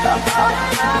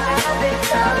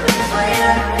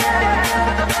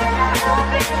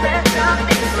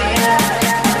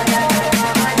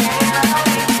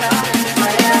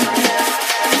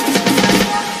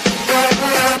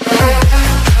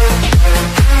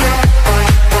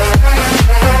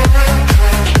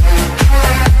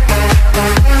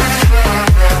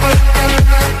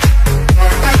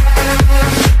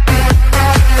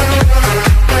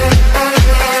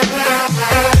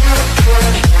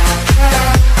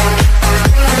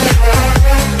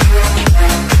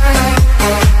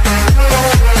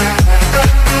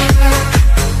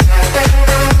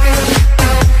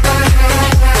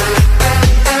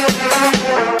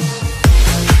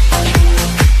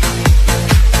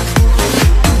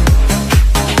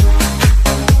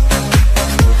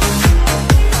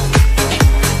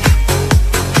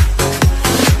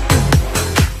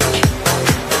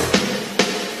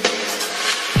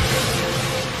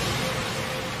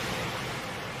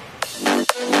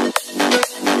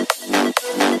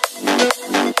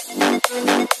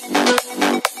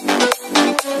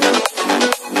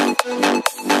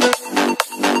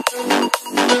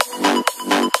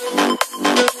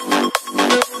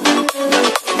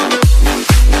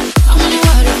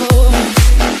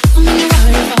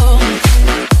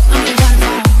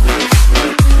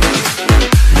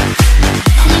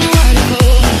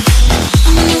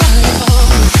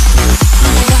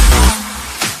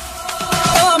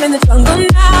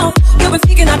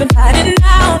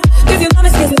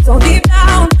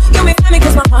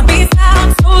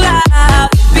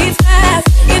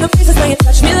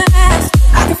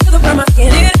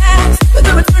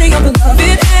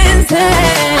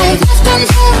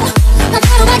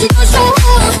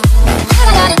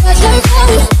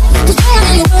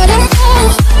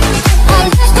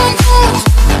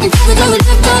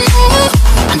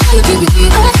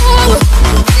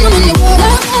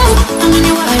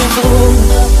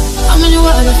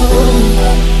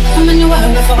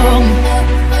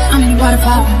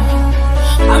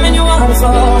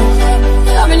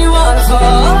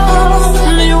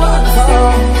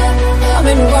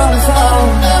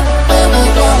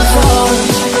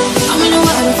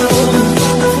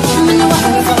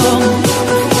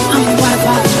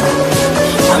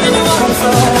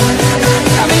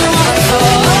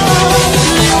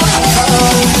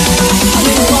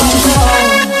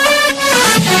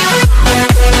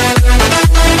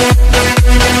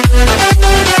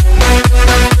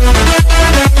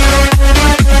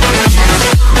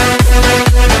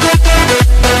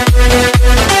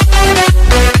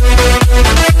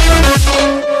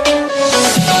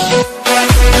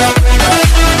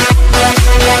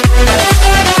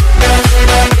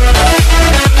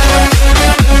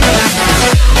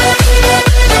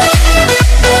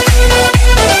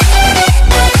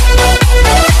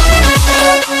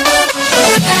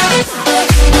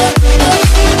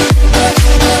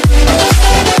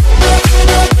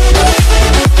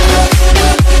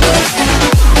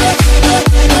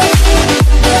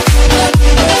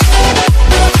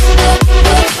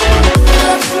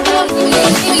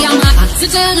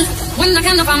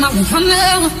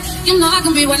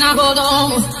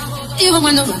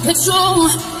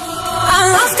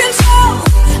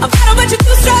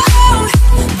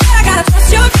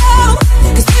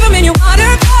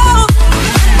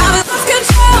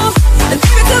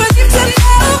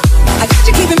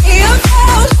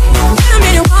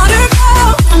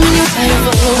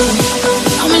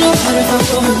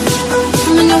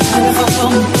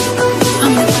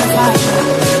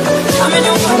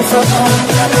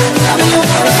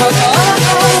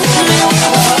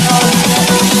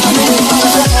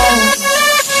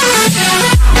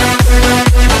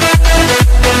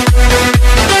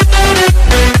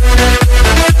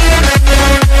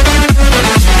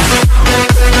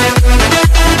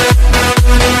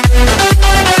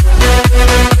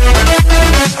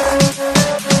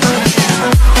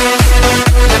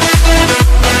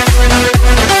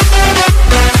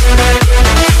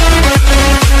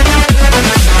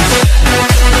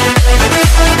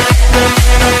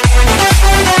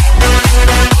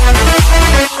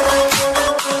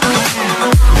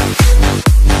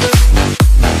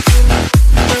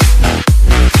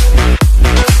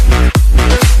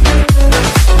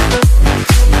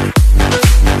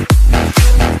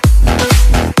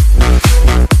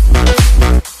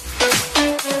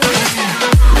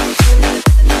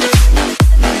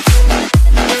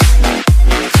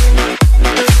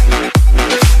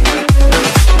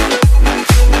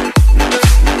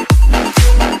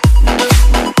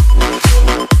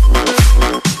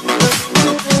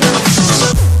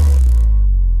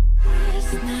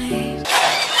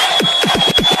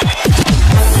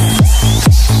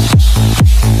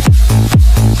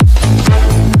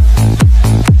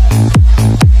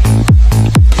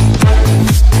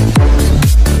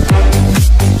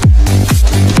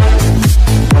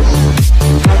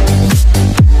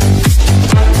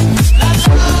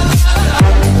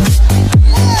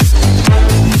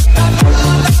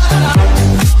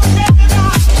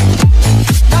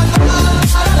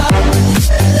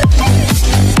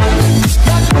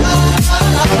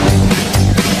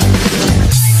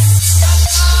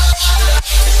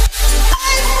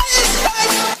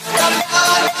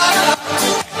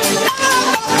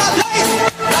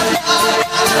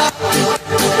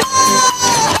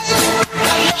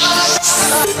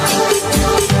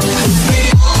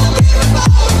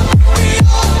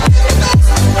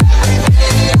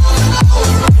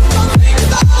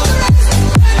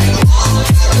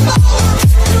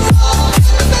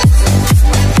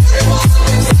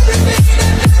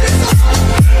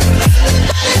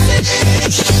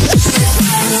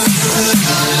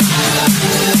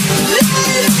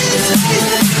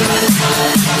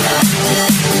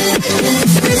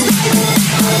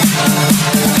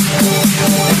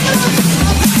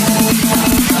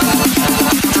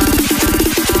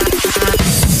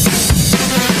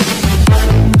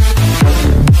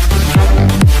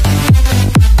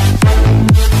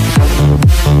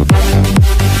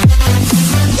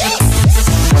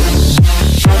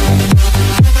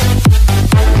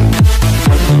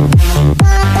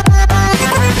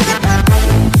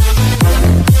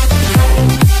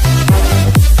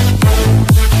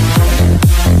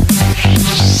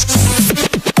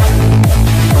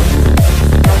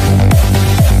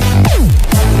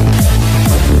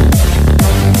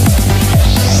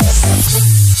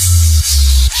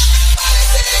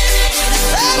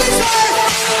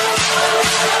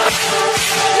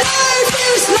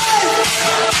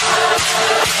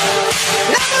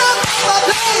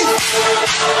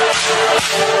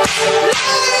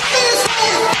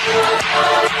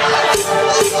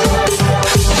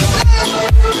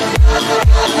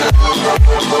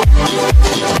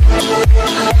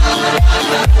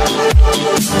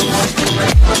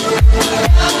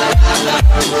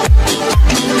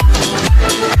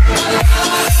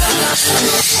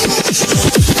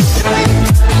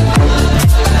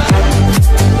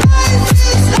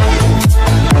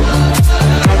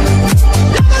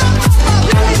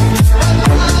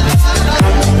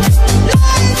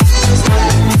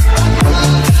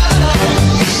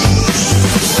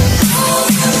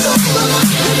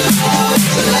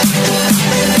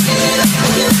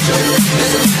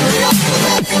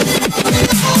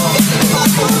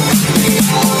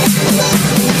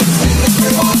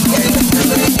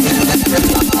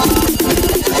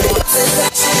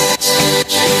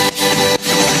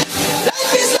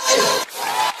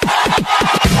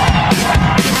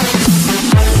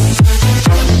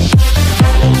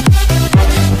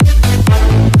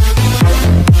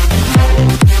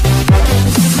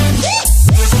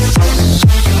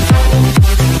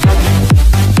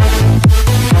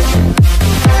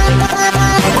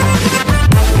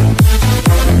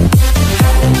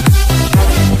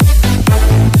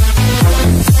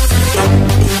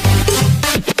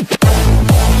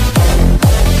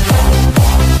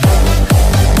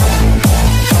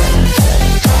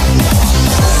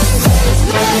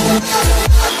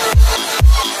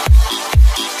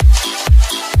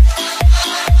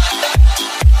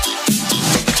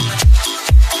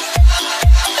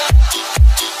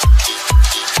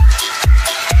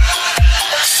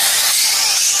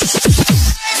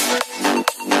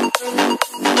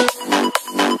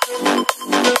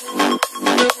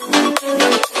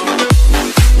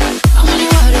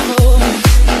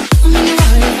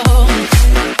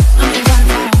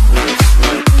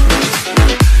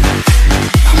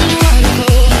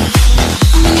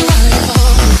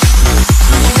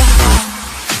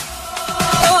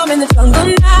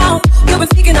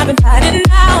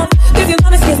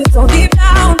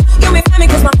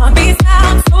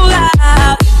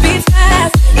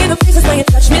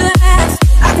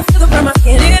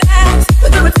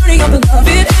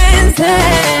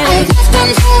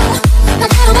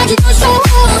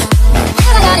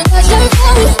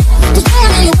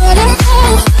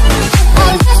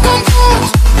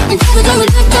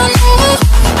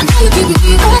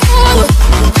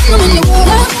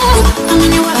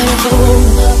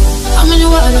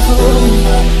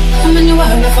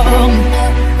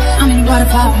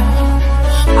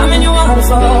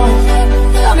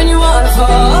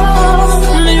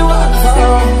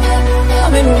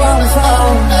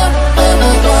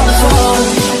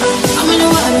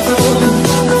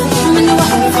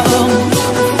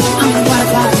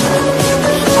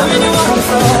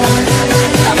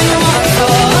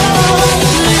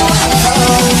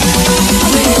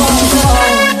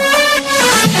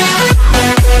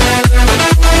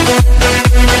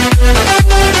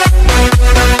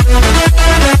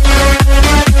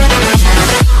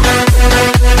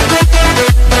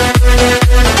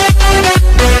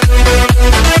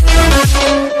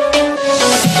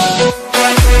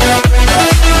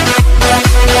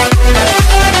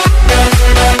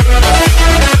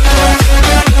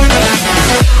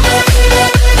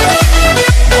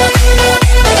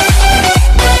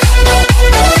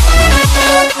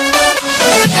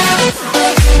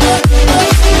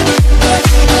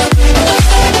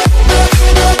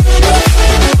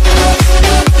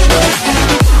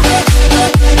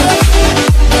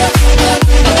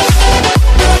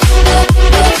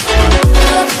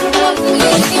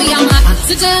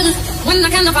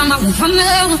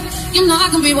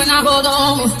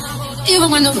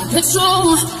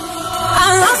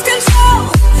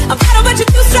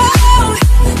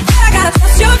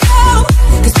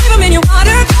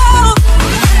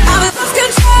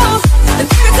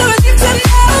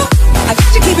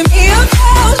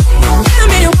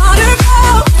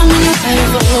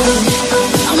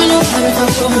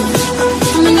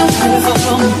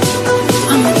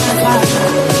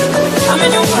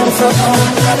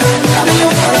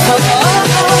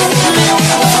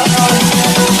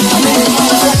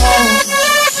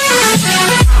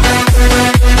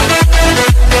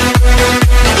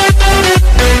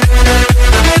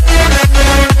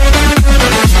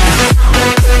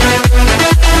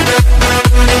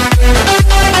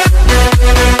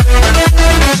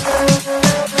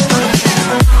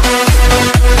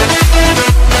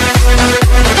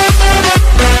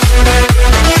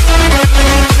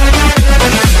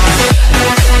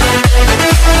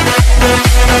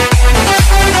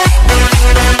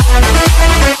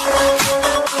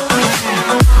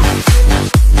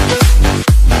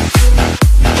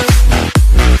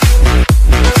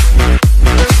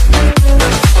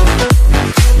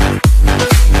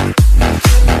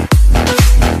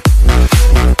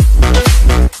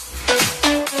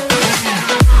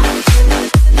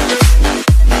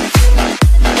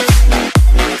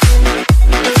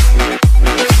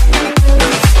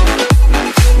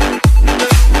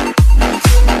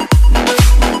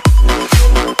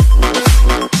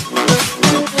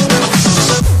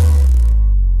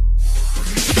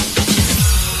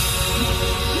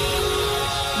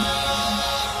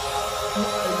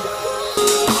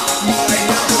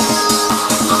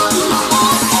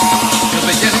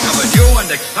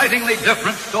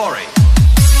 story.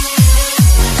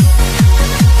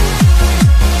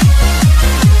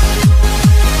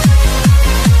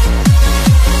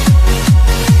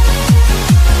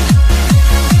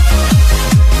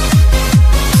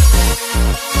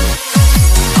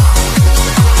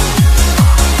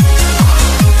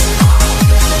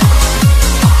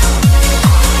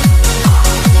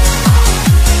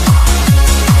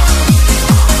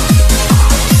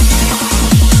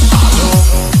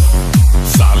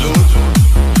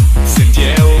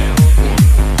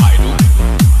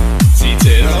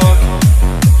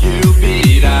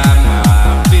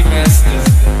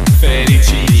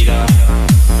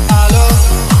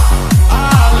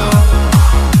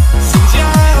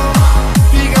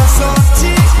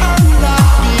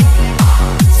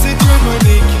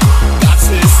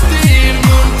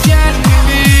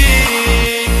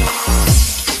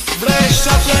 Vrei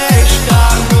să pleci